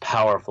is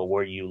powerful,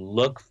 where you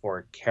look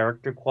for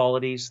character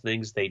qualities,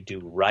 things they do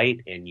right,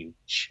 and you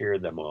cheer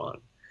them on.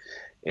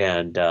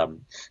 And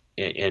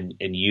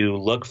you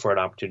look for an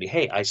opportunity.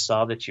 Hey, I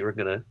saw that you were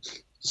going to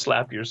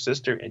slap your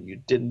sister and you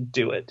didn't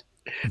do it.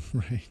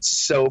 Right.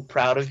 So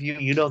proud of you.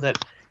 You know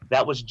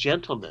that was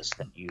gentleness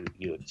that you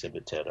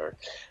exhibited, or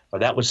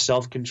that was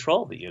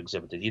self-control that you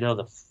exhibited.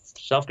 The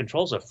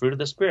self-control is a fruit of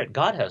the Spirit.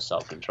 God has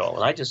self-control,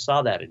 and I just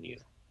saw that in you.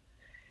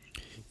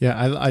 Yeah,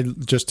 I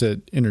just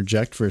to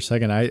interject for a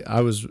second,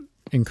 I was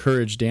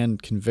encouraged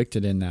and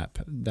convicted in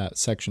that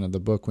section of the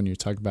book when you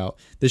talk about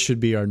this should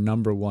be our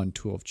number one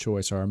tool of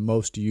choice, or our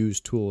most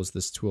used tool is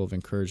this tool of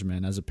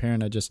encouragement. As a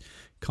parent, I just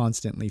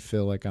constantly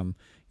feel like I'm,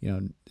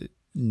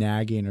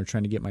 nagging or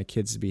trying to get my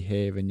kids to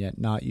behave, and yet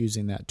not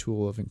using that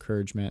tool of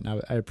encouragement.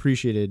 And I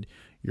appreciated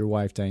your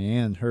wife,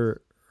 Diane,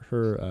 her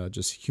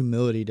just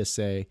humility to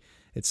say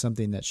it's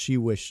something that she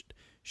wished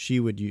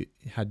she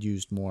had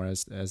used more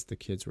as the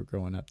kids were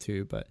growing up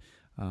too. But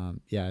I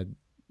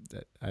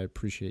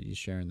appreciate you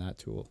sharing that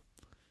tool.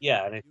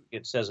 Yeah, and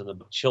it says in the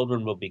book,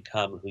 children will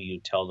become who you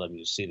tell them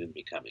you see them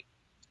becoming.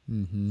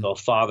 Mm-hmm. So a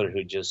father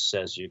who just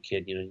says to your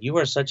kid, you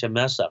are such a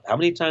mess up. How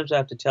many times do I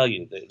have to tell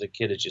you the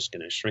kid is just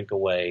going to shrink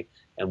away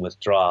and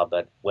withdraw?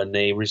 But when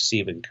they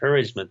receive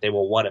encouragement, they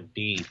will want to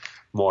be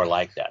more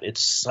like that.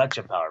 It's such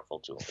a powerful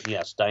tool. And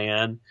yes,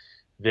 Diane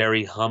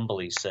very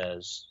humbly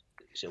says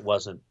it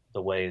wasn't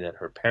the way that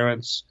her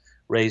parents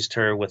raised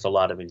her, with a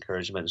lot of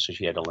encouragement, so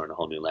she had to learn a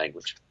whole new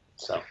language.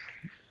 So.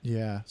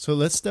 Yeah. So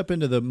let's step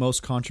into the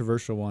most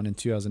controversial one in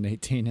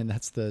 2018, and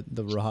that's the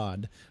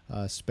rod,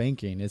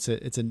 spanking. It's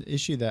an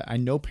issue that I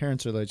know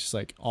parents are just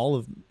like all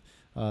of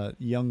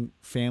young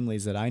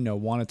families that I know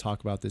want to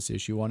talk about this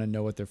issue, want to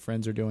know what their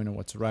friends are doing and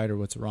what's right or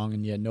what's wrong,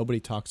 and yet nobody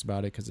talks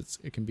about it because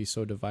it can be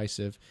so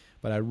divisive.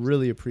 But I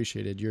really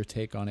appreciated your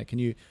take on it. Can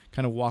you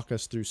kind of walk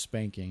us through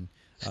spanking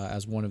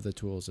as one of the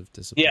tools of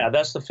discipline? Yeah,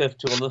 that's the fifth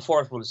tool. And the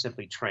fourth one is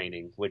simply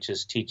training, which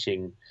is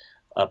teaching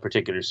a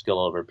particular skill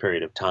over a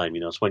period of time.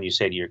 It's when you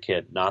say to your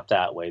kid, not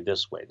that way,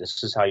 this way.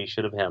 This is how you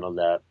should have handled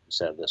that,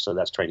 said this. So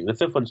that's training. The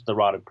fifth one's the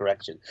rod of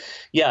correction.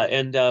 Yeah,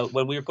 and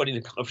when we were putting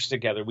the conference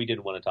together, we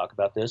didn't want to talk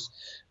about this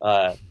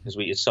because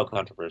it's so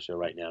controversial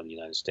right now in the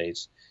United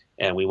States,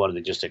 and we wanted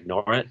to just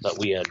ignore it. But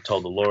we had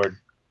told the Lord,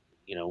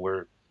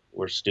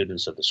 we're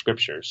students of the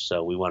Scriptures,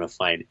 so we want to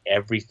find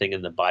everything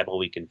in the Bible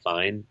we can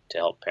find to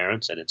help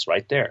parents, and it's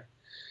right there.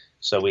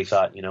 So we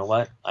thought, you know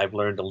what? I've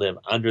learned to live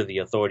under the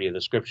authority of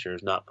the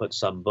Scriptures, not put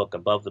some book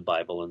above the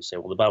Bible and say,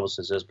 well, the Bible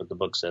says this, but the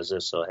book says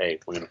this, so hey,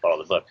 we're going to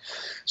follow the book.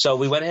 So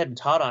we went ahead and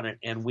taught on it,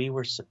 and we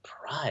were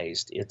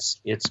surprised.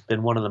 It's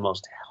been one of the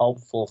most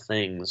helpful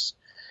things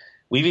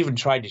We've even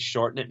tried to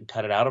shorten it and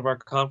cut it out of our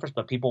conference,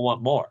 but people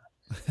want more.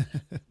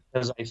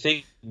 Because I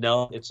think,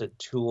 no, it's a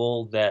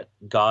tool that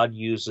God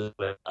uses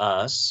with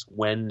us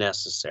when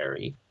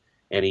necessary,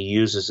 and he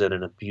uses it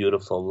in a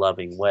beautiful,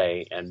 loving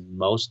way. And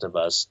most of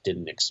us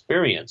didn't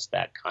experience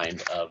that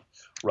kind of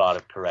rod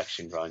of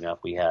correction growing up.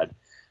 We had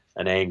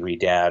an angry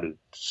dad who'd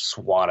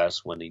swat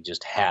us when he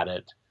just had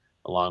it,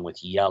 along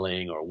with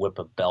yelling or whip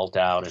a belt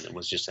out, and it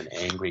was just an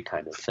angry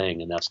kind of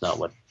thing. And that's not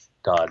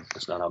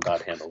how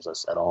God handles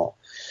us at all.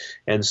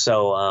 And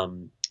so,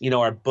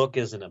 our book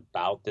isn't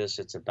about this.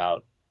 It's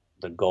about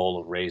the goal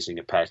of raising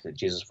a passionate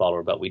Jesus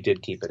follower, but we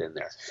did keep it in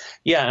there.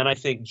 Yeah, and I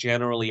think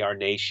generally our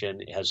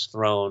nation has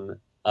thrown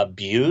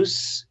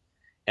abuse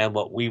and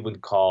what we would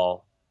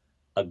call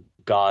a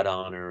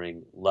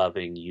God-honoring,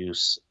 loving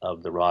use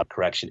of the rod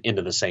correction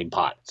into the same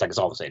pot. It's like it's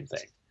all the same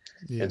thing.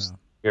 Yeah. And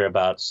hear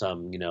about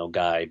some,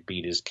 guy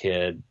beat his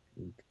kid,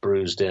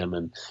 bruised him,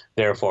 and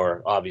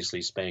therefore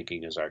obviously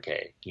spanking is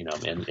archaic,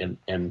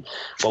 and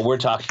what we're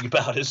talking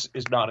about is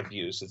not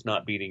abuse. It's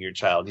not beating your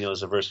child.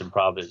 There's a verse in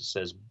Proverbs that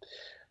says,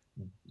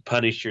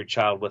 punish your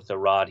child with the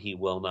rod, he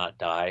will not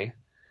die.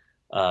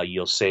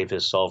 You'll save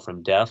his soul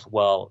from death.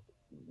 Well,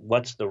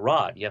 what's the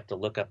rod? You have to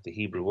look up the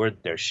Hebrew word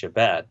there,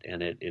 shebat,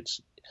 and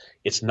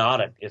it's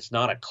not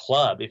a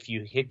club. If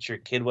you hit your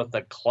kid with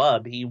a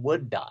club, he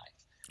would die.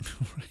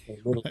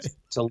 Right.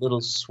 It's a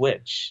little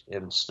switch,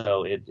 and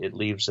so it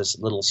leaves this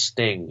little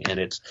sting, and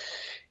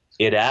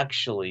it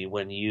actually,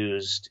 when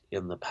used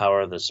in the power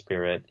of the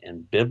Spirit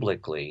and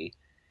biblically,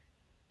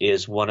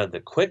 is one of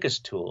the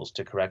quickest tools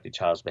to correct a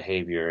child's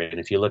behavior. And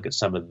if you look at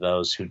some of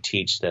those who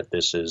teach that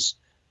this is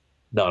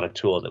not a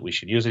tool that we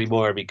should use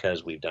anymore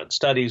because we've done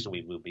studies and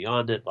we've moved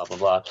beyond it, blah,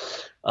 blah,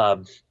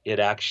 blah, it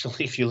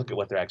actually, if you look at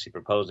what they're actually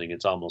proposing,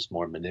 it's almost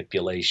more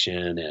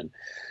manipulation and,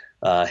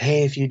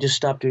 hey, if you just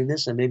stop doing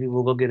this, then maybe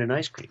we'll go get an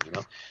ice cream,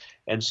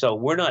 And so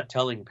we're not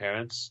telling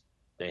parents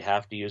they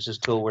have to use this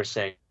tool. We're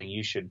saying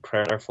you should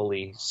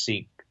prayerfully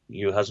seek,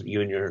 you and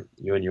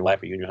your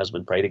wife or you and your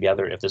husband pray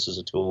together. If this is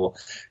a tool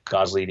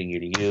God's leading you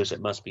to use,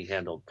 it must be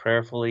handled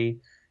prayerfully,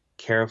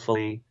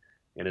 carefully,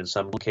 and in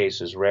some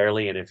cases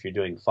rarely. And if you're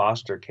doing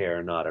foster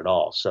care, not at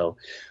all. So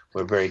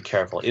we're very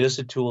careful. It is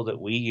a tool that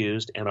we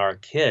used, and our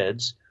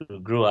kids who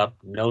grew up,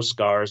 no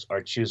scars,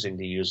 are choosing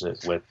to use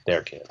it with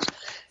their kids.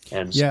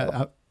 And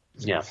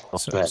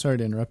sorry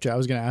to interrupt you. I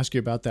was going to ask you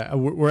about that.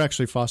 We're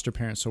actually foster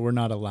parents, so we're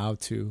not allowed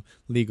to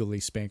legally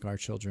spank our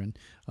children.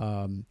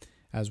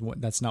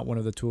 That's not one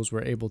of the tools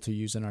we're able to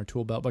use in our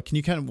tool belt. But can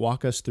you kind of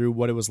walk us through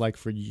what it was like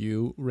for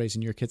you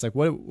raising your kids? Like,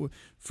 what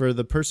for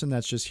the person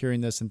that's just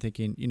hearing this and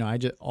thinking,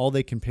 all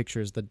they can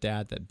picture is the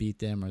dad that beat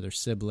them or their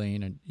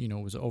sibling, and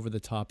was over the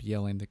top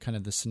yelling, the kind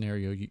of the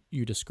scenario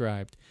you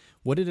described.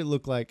 What did it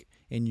look like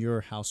in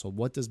your household?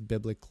 What does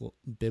biblical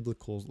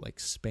like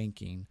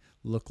spanking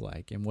look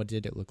like, and what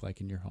did it look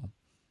like in your home?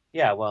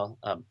 Yeah, well,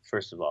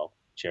 first of all,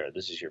 Jerrad,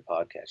 this is your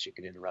podcast. You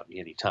can interrupt me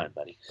anytime,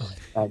 buddy.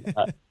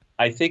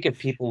 I think if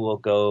people will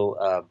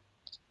go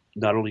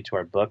not only to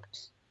our book,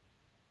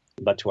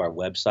 but to our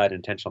website,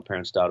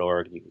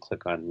 intentionalparents.org, you can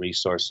click on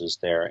resources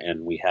there,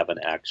 and we have an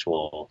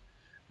actual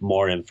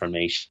more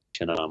information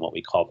on what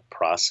we call the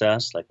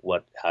process, like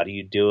how do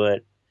you do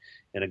it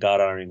in a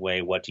God-honoring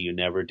way? What do you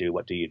never do?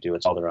 What do you do?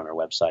 It's all there on our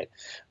website.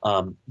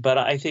 But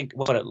I think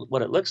what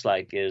it looks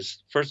like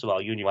is, first of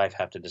all, you and your wife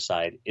have to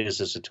decide, is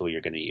this a tool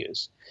you're going to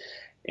use?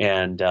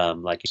 And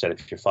like you said,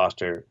 if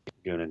you're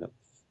doing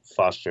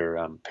foster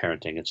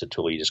parenting, it's a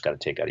tool you just got to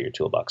take out of your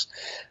toolbox.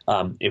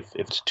 If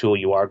it's a tool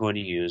you are going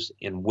to use,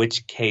 in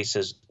which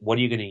cases, what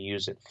are you going to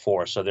use it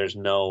for? So there's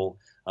no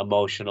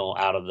emotional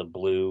out of the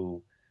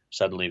blue,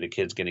 suddenly the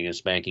kid's getting a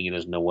spanking and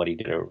doesn't know what he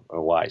did or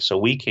why. So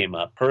we came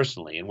up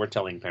personally, and we're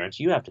telling parents,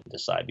 you have to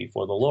decide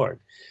before the Lord,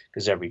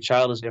 because every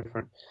child is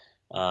different,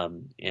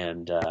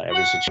 and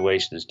every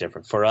situation is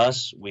different. For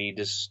us, we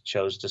just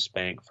chose to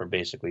spank for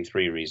basically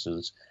 3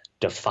 reasons.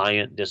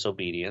 Defiant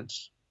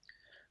disobedience.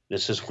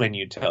 This is when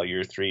you tell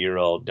your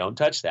 3-year-old, don't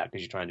touch that,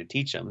 because you're trying to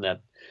teach them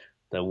that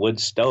the wood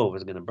stove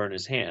is going to burn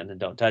his hand, and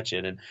don't touch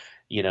it. And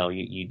you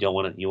don't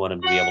want to. You want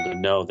him to be able to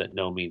know that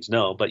no means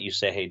no. But you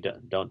say, hey,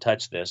 don't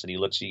touch this, and he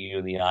looks at you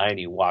in the eye, and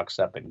he walks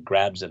up and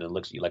grabs it and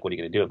looks at you like, what are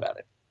you going to do about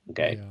it?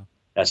 Okay, yeah.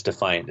 That's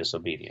defiant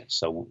disobedience.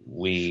 So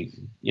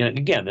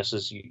again, this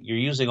is you're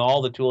using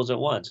all the tools at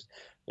once.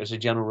 There's a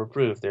gentle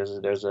reproof.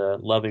 There's a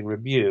loving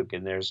rebuke,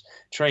 and there's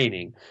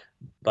training.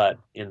 But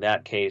in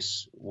that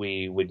case,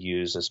 we would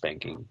use a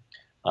spanking,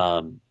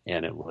 and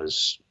it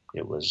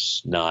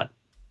was not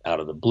out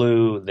of the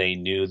blue. They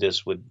knew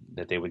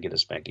that they would get a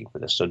spanking for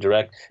this. So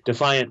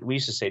defiant. We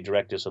used to say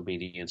direct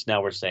disobedience.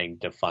 Now we're saying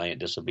defiant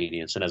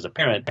disobedience. And as a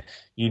parent,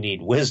 you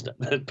need wisdom.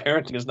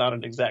 Parenting is not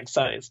an exact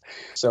science.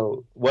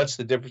 So what's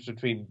the difference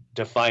between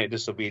defiant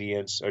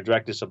disobedience or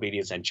direct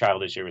disobedience and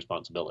childish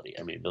irresponsibility?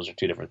 I mean, those are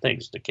 2 different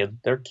things.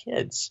 They're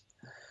kids.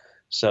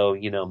 So,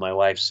 my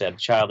wife said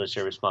childish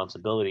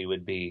irresponsibility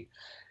would be,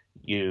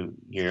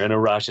 you're in a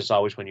rush. It's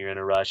always when you're in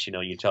a rush,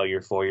 you tell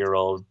your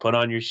 4-year-old, put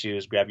on your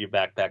shoes, grab your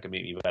backpack, and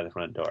meet me by the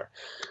front door.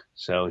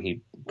 So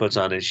he puts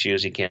on his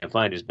shoes. He can't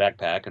find his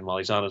backpack. And while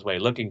he's on his way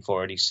looking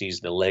for it, he sees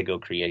the Lego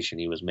creation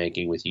he was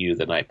making with you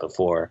the night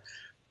before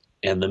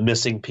and the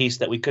missing piece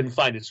that we couldn't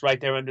find. It's right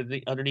there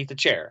underneath the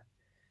chair.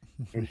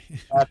 And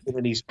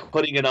he's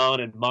putting it on,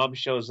 and mom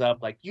shows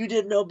up like, you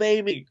didn't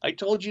obey me. I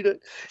told you to.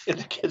 And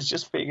the kid's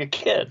just being a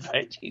kid,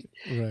 right?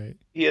 Right.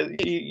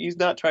 He's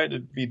not trying to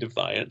be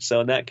defiant. So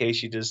in that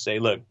case, you just say,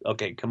 look,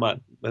 okay, come on,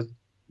 let's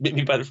meet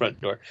me by the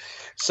front door.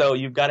 So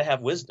you've got to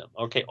have wisdom,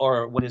 okay?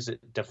 Or what is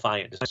it?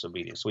 Defiant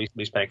disobedience. So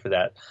we spank for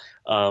that.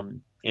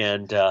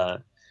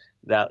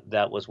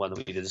 That was one that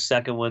we did. The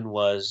second one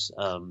was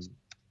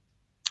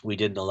we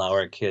didn't allow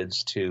our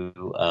kids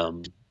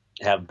to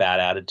have bad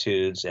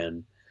attitudes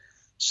and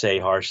say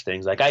harsh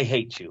things like, I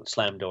hate you,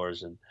 slam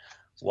doors and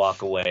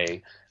walk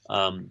away.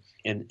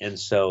 And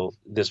so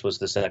this was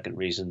the second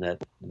reason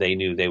that they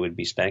knew they would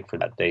be spanked for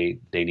that. They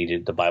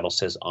needed, the Bible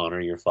says, honor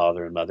your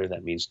father and mother.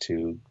 That means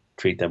to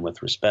treat them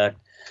with respect.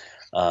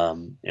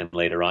 And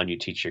later on, you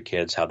teach your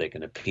kids how they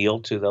can appeal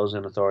to those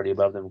in authority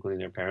above them, including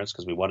their parents,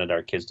 because we wanted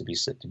our kids to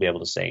be able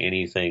to say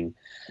anything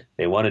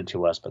they wanted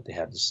to us, but they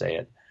had to say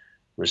it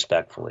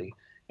respectfully.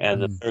 And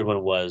the third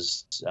one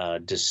was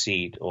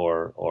deceit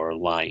or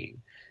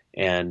lying.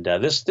 And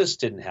this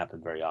didn't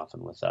happen very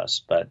often with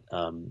us, but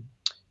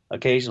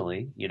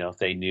occasionally, if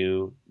they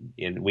knew,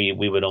 and we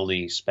would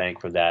only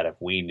spank for that if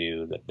we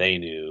knew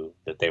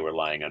that they were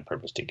lying on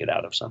purpose to get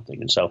out of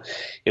something. And so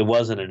it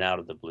wasn't an out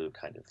of the blue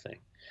kind of thing.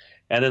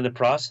 And then the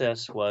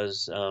process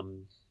was,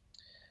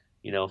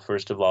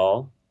 first of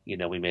all,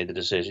 we made the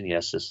decision,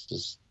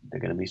 yes,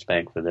 they're going to be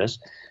spanked for this.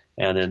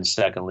 And then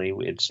secondly,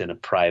 it's in a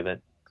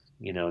private,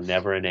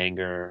 never in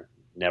anger,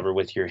 never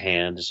with your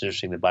hand. It's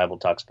interesting. The Bible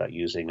talks about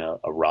using a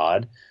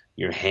rod.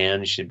 Your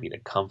hand should be to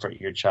comfort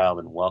your child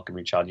and welcome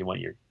your child. You want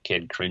your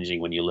kid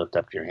cringing when you lift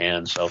up your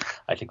hand. So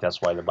I think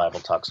that's why the Bible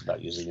talks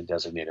about using a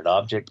designated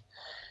object.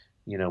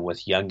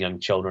 With young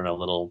children, a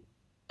little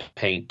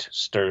paint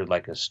stirred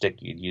like a stick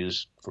you'd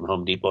use from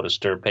Home Depot to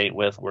stir paint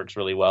with works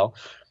really well.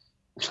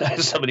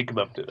 Somebody come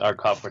up to our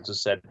conference and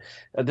said,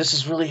 this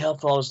is really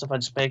helpful, all this stuff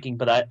on spanking,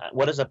 but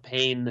what is a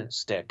pain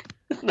stick?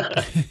 No,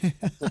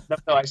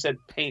 I said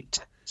paint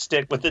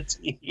stick with a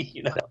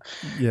T,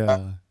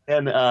 Yeah.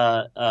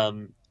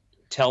 And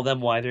tell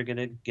them why they're going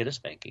to get a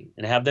spanking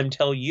and have them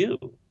tell you.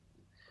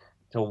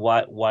 So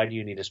why do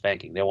you need a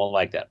spanking? They won't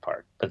like that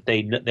part, but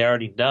they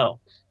already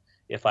know.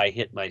 If I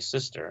hit my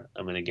sister,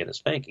 I'm going to get a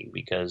spanking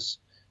because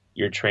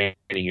you're training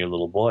your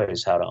little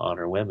boys how to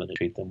honor women and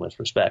treat them with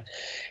respect.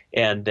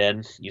 And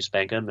then you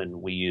spank them,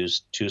 and we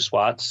used 2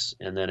 swats.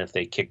 And then if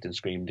they kicked and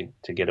screamed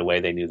to get away,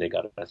 they knew they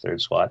got a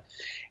 3rd swat.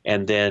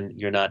 And then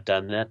you're not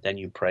done that. Then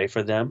you pray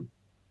for them.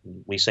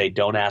 We say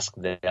don't ask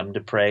them to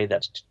pray.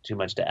 That's too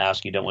much to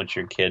ask. You don't want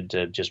your kid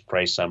to just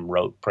pray some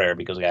rote prayer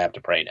because I have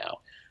to pray now.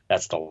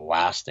 That's the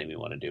last thing we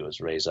want to do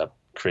is raise up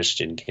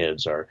Christian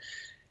kids or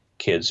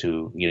kids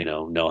who,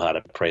 know how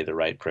to pray the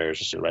right prayers,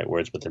 just the right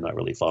words, but they're not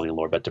really following the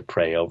Lord, but to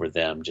pray over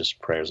them,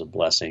 just prayers of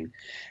blessing.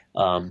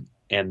 And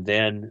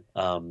then,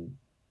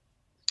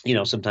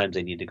 sometimes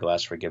they need to go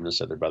ask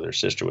forgiveness of their brother or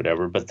sister,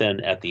 whatever. But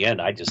then at the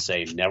end, I just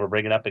say, never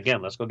bring it up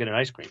again. Let's go get an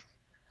ice cream.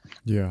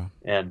 Yeah.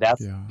 And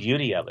that's the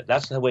beauty of it.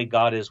 That's the way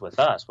God is with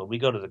us. When we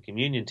go to the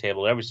communion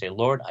table, we say,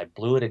 Lord, I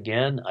blew it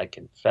again. I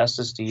confess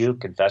this to you.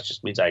 Confess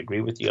just means I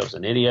agree with you. I was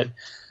an idiot.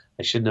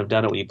 I shouldn't have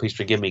done it. Will you please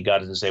forgive me? God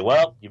doesn't say,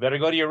 well, you better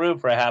go to your room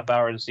for a half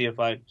hour and see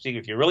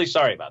if you're really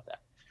sorry about that.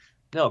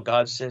 No,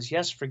 God says,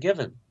 yes,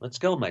 forgiven. Let's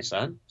go, my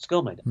son. Let's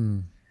go, my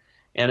dad.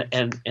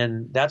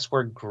 And that's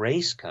where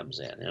grace comes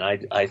in.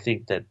 And I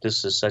think that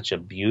this is such a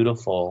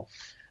beautiful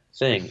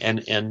thing.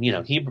 And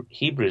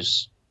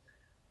Hebrews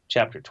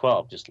chapter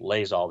 12 just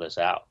lays all this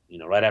out.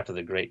 Right after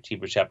the great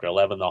Hebrews chapter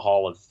 11, the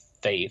hall of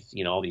faith,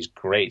 all these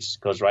greats,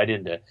 goes right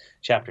into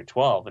chapter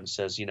 12 and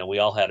says, we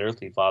all had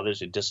earthly fathers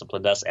who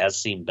disciplined us as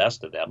seemed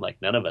best to them.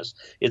 Like none of us,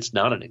 it's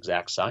not an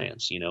exact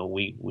science.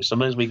 We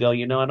sometimes we go,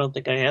 I don't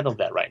think I handled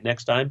that right.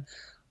 Next time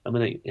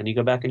and you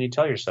go back and you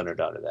tell your son or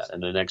daughter that,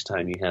 and the next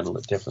time you handle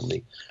it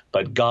differently.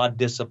 But God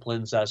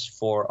disciplines us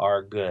for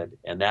our good.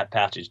 And that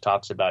passage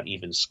talks about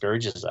even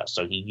scourges us.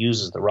 So he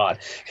uses the rod.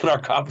 In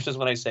our conferences,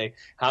 when I say,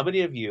 how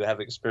many of you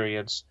have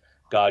experienced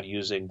God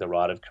using the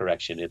rod of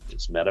correction?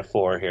 It's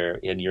metaphor here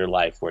in your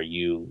life where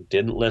you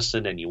didn't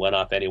listen and you went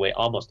off anyway.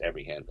 Almost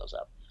every hand goes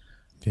up.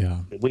 Yeah.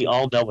 We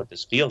all know what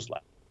this feels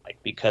like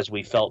because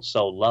we felt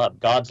so loved.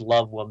 God's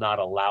love will not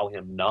allow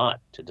him not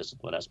to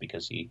discipline us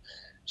because he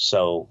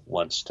so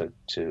wants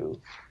to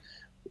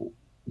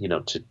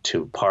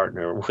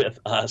partner with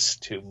us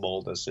to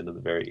mold us into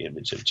the very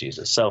image of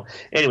Jesus. So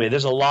anyway,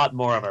 there's a lot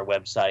more on our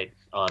website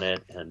on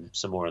it and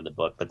some more in the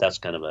book, but that's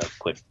kind of a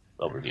quick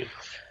overview.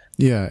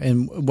 Yeah,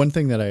 and one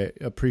thing that I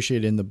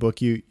appreciate in the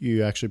book,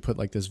 you actually put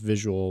like this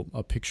visual,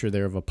 a picture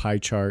there of a pie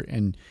chart,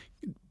 and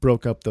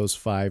broke up those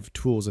 5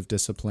 tools of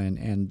discipline,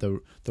 and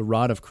the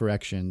rod of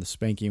correction, the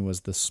spanking,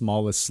 was the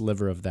smallest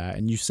sliver of that.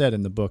 And you said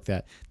in the book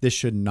that this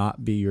should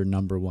not be your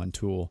number one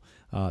tool,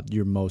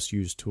 your most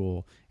used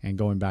tool. And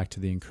going back to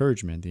the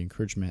encouragement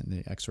and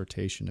the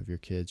exhortation of your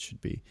kids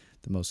should be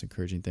the most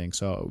encouraging thing.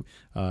 So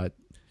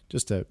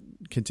just to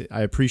continue,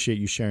 I appreciate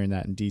you sharing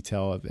that in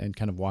detail and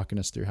kind of walking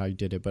us through how you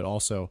did it, but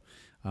also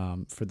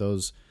for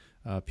those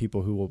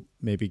people who will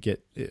maybe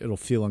it'll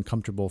feel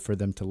uncomfortable for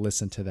them to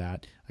listen to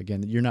that.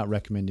 Again, you're not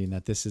recommending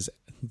that this is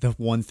the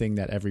one thing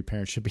that every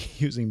parent should be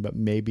using, but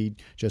maybe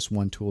just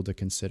one tool to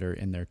consider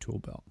in their tool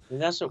belt.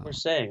 And that's what we're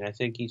saying. I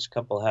think each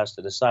couple has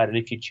to decide. And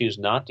if you choose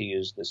not to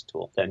use this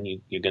tool, then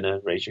you're going to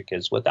raise your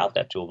kids without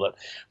that tool. But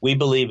we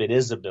believe it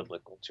is a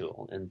biblical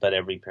tool, but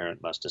every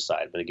parent must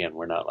decide. But again,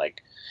 we're not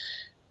like,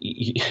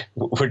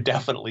 we're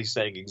definitely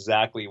saying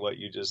exactly what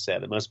you just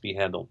said. It must be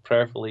handled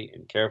prayerfully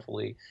and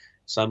carefully.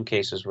 Some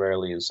cases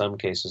rarely, in some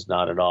cases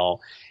not at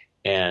all,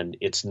 and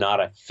it's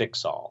not a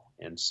fix-all.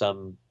 And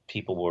some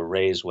people were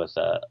raised with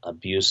a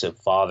abusive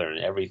father, and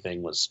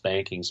everything was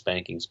spanking,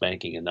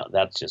 and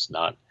that's just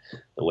not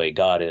the way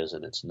God is,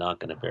 and it's not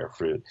going to bear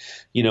fruit.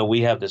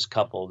 We have this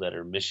couple that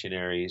are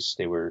missionaries.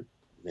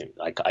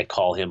 I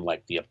call him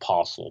like the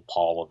Apostle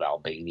Paul of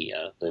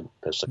Albania, the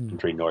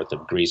country north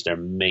of Greece. They're an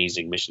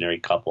amazing missionary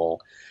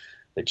couple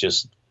that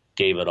just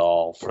gave it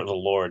all for the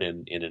Lord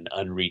in an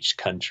unreached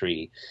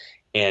country.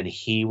 And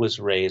he was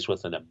raised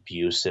with an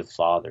abusive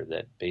father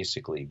that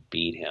basically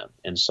beat him.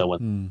 And so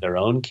with their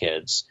own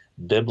kids,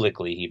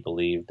 biblically, he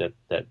believed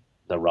that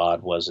the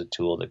rod was a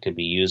tool that could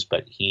be used,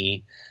 but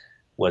he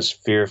was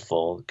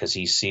fearful because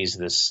he sees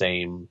this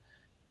same,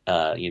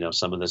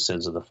 some of the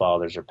sins of the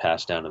fathers are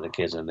passed down to the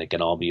kids, and they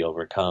can all be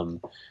overcome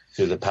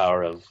through the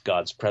power of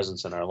God's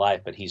presence in our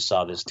life. But he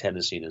saw this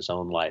tendency in his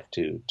own life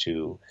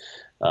to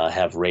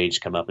have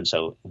rage come up. And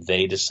so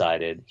they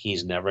decided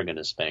he's never going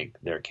to spank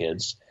their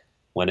kids.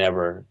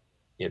 Whenever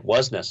it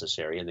was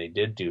necessary, and they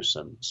did do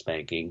some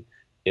spanking,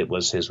 it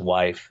was his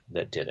wife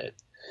that did it.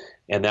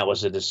 And that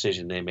was a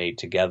decision they made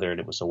together, and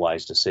it was a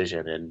wise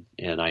decision.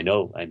 And I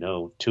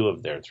know 2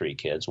 of their 3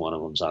 kids. One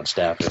of them's on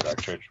staff at our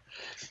church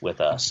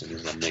with us, and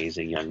he's an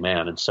amazing young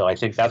man. And so I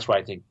think that's why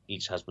I think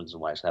each husbands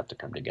and wives have to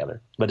come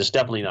together. But it's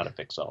definitely not a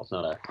fix-all. It's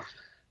not a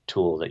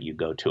tool that you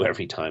go to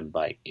every time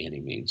by any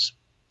means.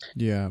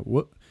 Yeah.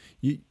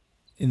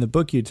 In the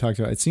book you talked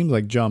about, it seemed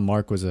like John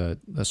Mark was a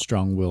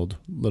strong-willed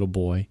little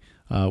boy.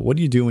 What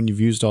do you do when you've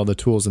used all the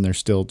tools and they're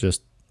still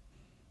just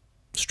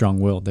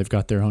strong-willed? They've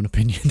got their own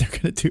opinion. They're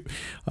going to do.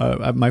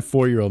 My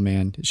 4-year-old,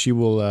 man, she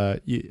will. I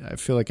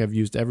feel like I've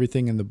used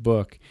everything in the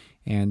book,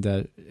 and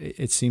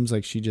it seems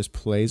like she just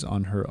plays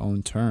on her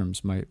own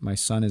terms. My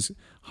son is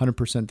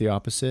 100% the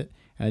opposite,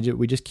 and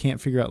we just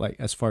can't figure out, like,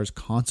 as far as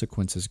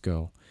consequences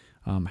go,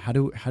 how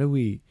do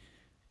we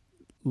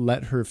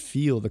let her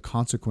feel the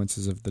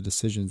consequences of the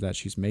decisions that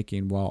she's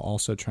making while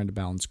also trying to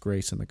balance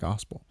grace and the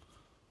gospel?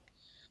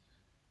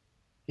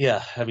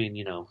 Yeah, I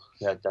mean,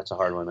 that's a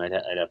hard one. I'd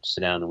have to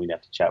sit down and we'd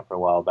have to chat for a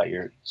while about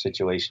your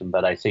situation.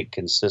 But I think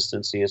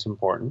consistency is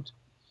important.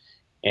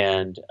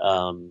 And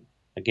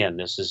again,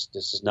 this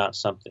is not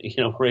something,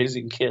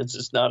 raising kids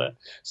is not a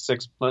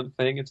 6-month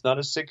thing. It's not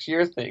a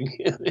 6-year thing.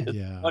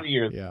 It's 1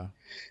 year. Yeah.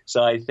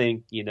 So I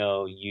think,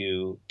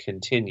 you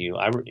continue.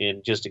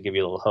 And just to give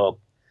you a little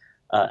hope,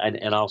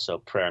 and also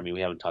prayer. I mean,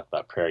 we haven't talked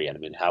about prayer yet. I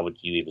mean, how would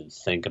you even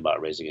think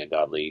about raising a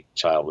godly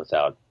child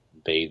without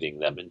bathing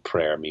them in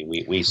prayer? I mean,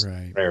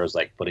 Right. Prayer is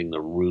like putting the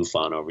roof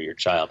on over your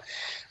child.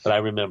 But I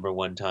remember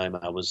one time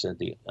I was at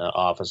the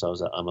office. I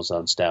was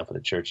on staff at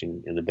a church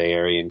in the Bay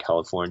Area in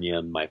California,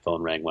 and my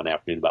phone rang one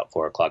afternoon about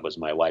 4:00. It was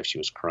my wife. She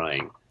was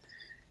crying.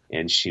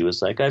 And she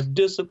was like, I've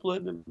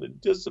disciplined him,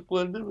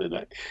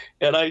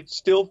 and I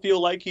still feel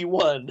like he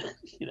won.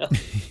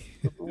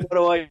 What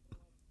do I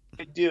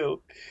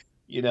do?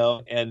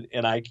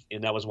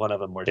 And that was one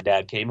of them where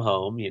Dad came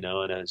home,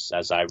 and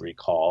as I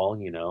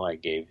recall, I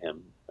gave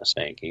him a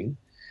spanking.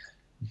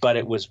 But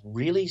it was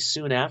really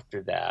soon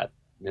after that,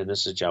 and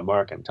this is John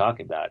Mark I'm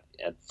talking about,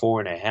 at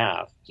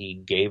 4.5, he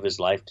gave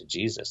his life to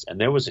Jesus, and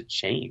there was a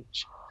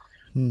change.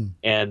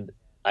 And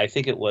I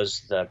think it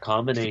was the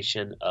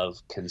combination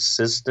of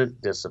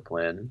consistent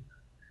discipline,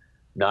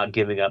 not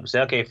giving up and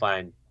say, okay,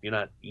 fine,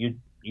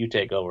 you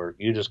take over,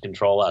 you just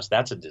control us.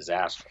 That's a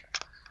disaster.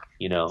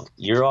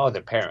 You're all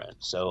the parent.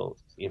 So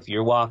if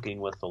you're walking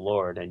with the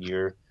Lord and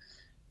you're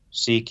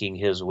seeking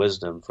his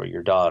wisdom for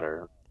your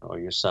daughter or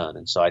your son.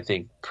 And so I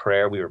think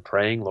prayer, we were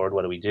praying, Lord,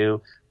 what do we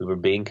do? We were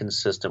being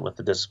consistent with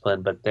the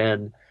discipline, but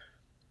then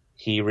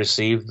he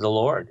received the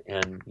Lord.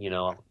 And,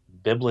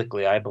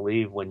 biblically, I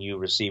believe when you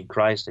receive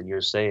Christ and you're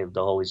saved,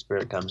 the Holy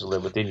Spirit comes to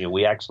live within you.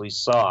 We actually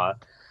saw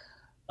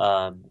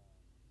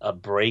a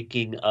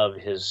breaking of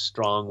his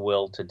strong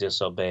will to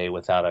disobey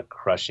without a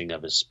crushing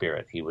of his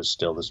spirit. He was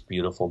still this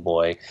beautiful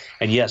boy.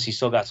 And yes, he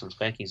still got some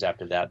spankings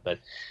after that,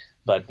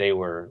 but they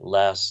were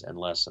less and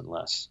less and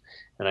less.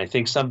 And I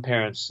think some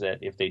parents, that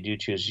if they do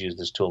choose to use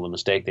this tool, the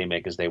mistake they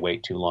make is they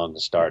wait too long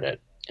to start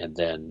it, and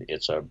then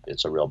it's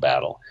a real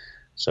battle.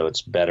 So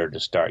it's better to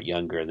start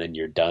younger, and then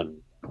you're done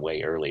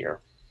way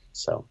earlier.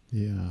 So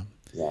yeah.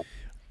 yeah.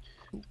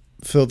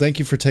 Phil, thank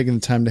you for taking the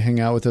time to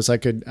hang out with us. I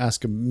could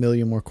ask a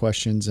million more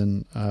questions,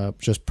 and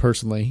just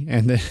personally,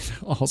 and then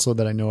also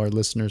that I know our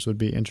listeners would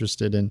be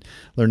interested in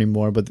learning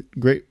more. But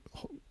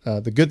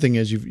the good thing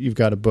is you've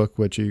got a book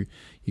which you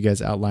guys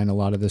outline a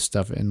lot of this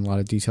stuff in a lot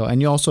of detail,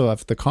 and you also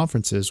have the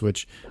conferences,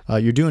 which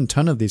you're doing a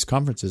ton of these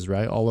conferences,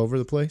 right, all over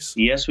the place.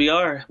 Yes, we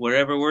are.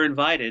 Wherever we're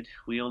invited,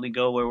 we only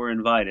go where we're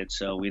invited.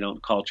 So we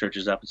don't call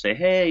churches up and say,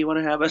 "Hey, you want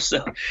to have us?"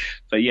 So,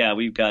 but yeah,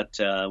 we've got.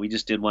 We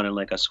just did one in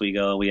Lake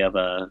Oswego. We have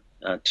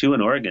two in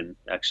Oregon,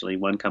 actually.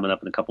 One coming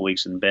up in a couple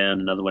weeks in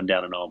Bend, another one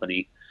down in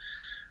Albany.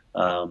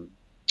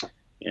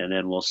 And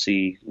then we'll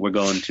see.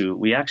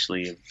 We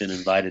actually have been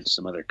invited to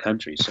some other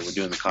countries. So we're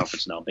doing the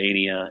conference in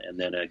Albania, and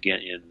then again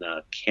in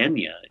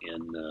Kenya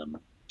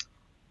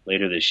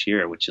later this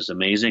year, which is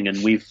amazing.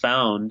 And we've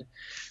found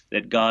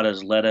that God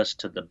has led us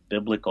to the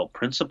biblical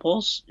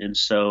principles. And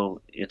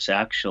so it's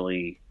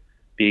actually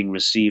being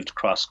received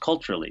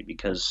cross-culturally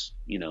because,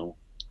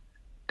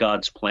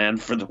 God's plan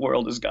for the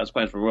world is God's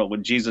plan for the world.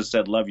 When Jesus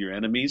said, love your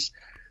enemies,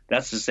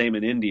 that's the same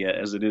in India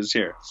as it is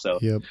here. So,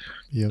 yep.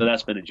 So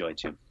that's been a joy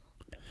too.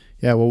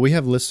 Yeah, well, we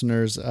have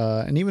listeners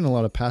and even a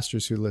lot of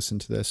pastors who listen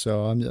to this.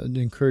 So I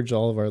encourage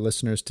all of our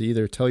listeners to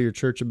either tell your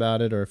church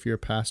about it, or if you're a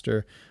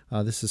pastor,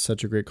 this is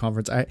such a great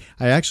conference. I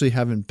actually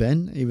haven't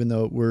been, even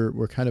though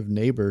we're kind of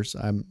neighbors.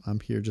 I'm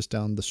here just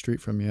down the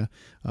street from you,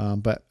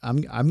 but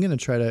I'm going to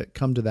try to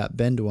come to that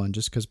Bend one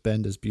just because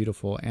Bend is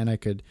beautiful, and I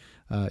could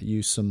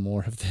use some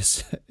more of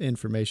this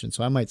information.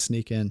 So I might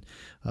sneak into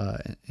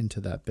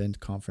that Bend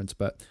conference,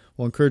 but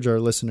we'll encourage our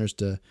listeners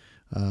to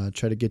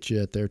try to get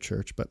you at their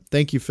church. But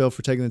thank you, Phil,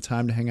 for taking the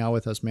time to hang out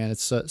with us, man.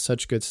 It's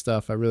such good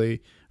stuff. I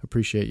really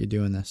appreciate you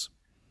doing this.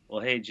 Well,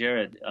 hey,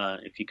 Jerrad,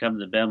 if you come to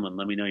the Bend one,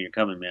 let me know you're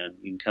coming, man.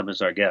 You can come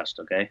as our guest,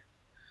 okay?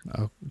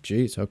 Oh,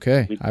 geez.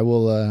 Okay. I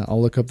will.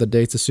 I'll look up the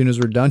dates as soon as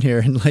we're done here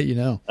and let you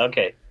know.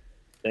 Okay.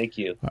 Thank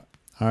you.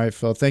 All right,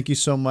 Phil. Thank you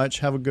so much.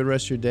 Have a good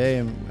rest of your day,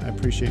 and I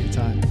appreciate your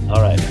time.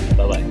 All right.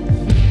 Bye-bye.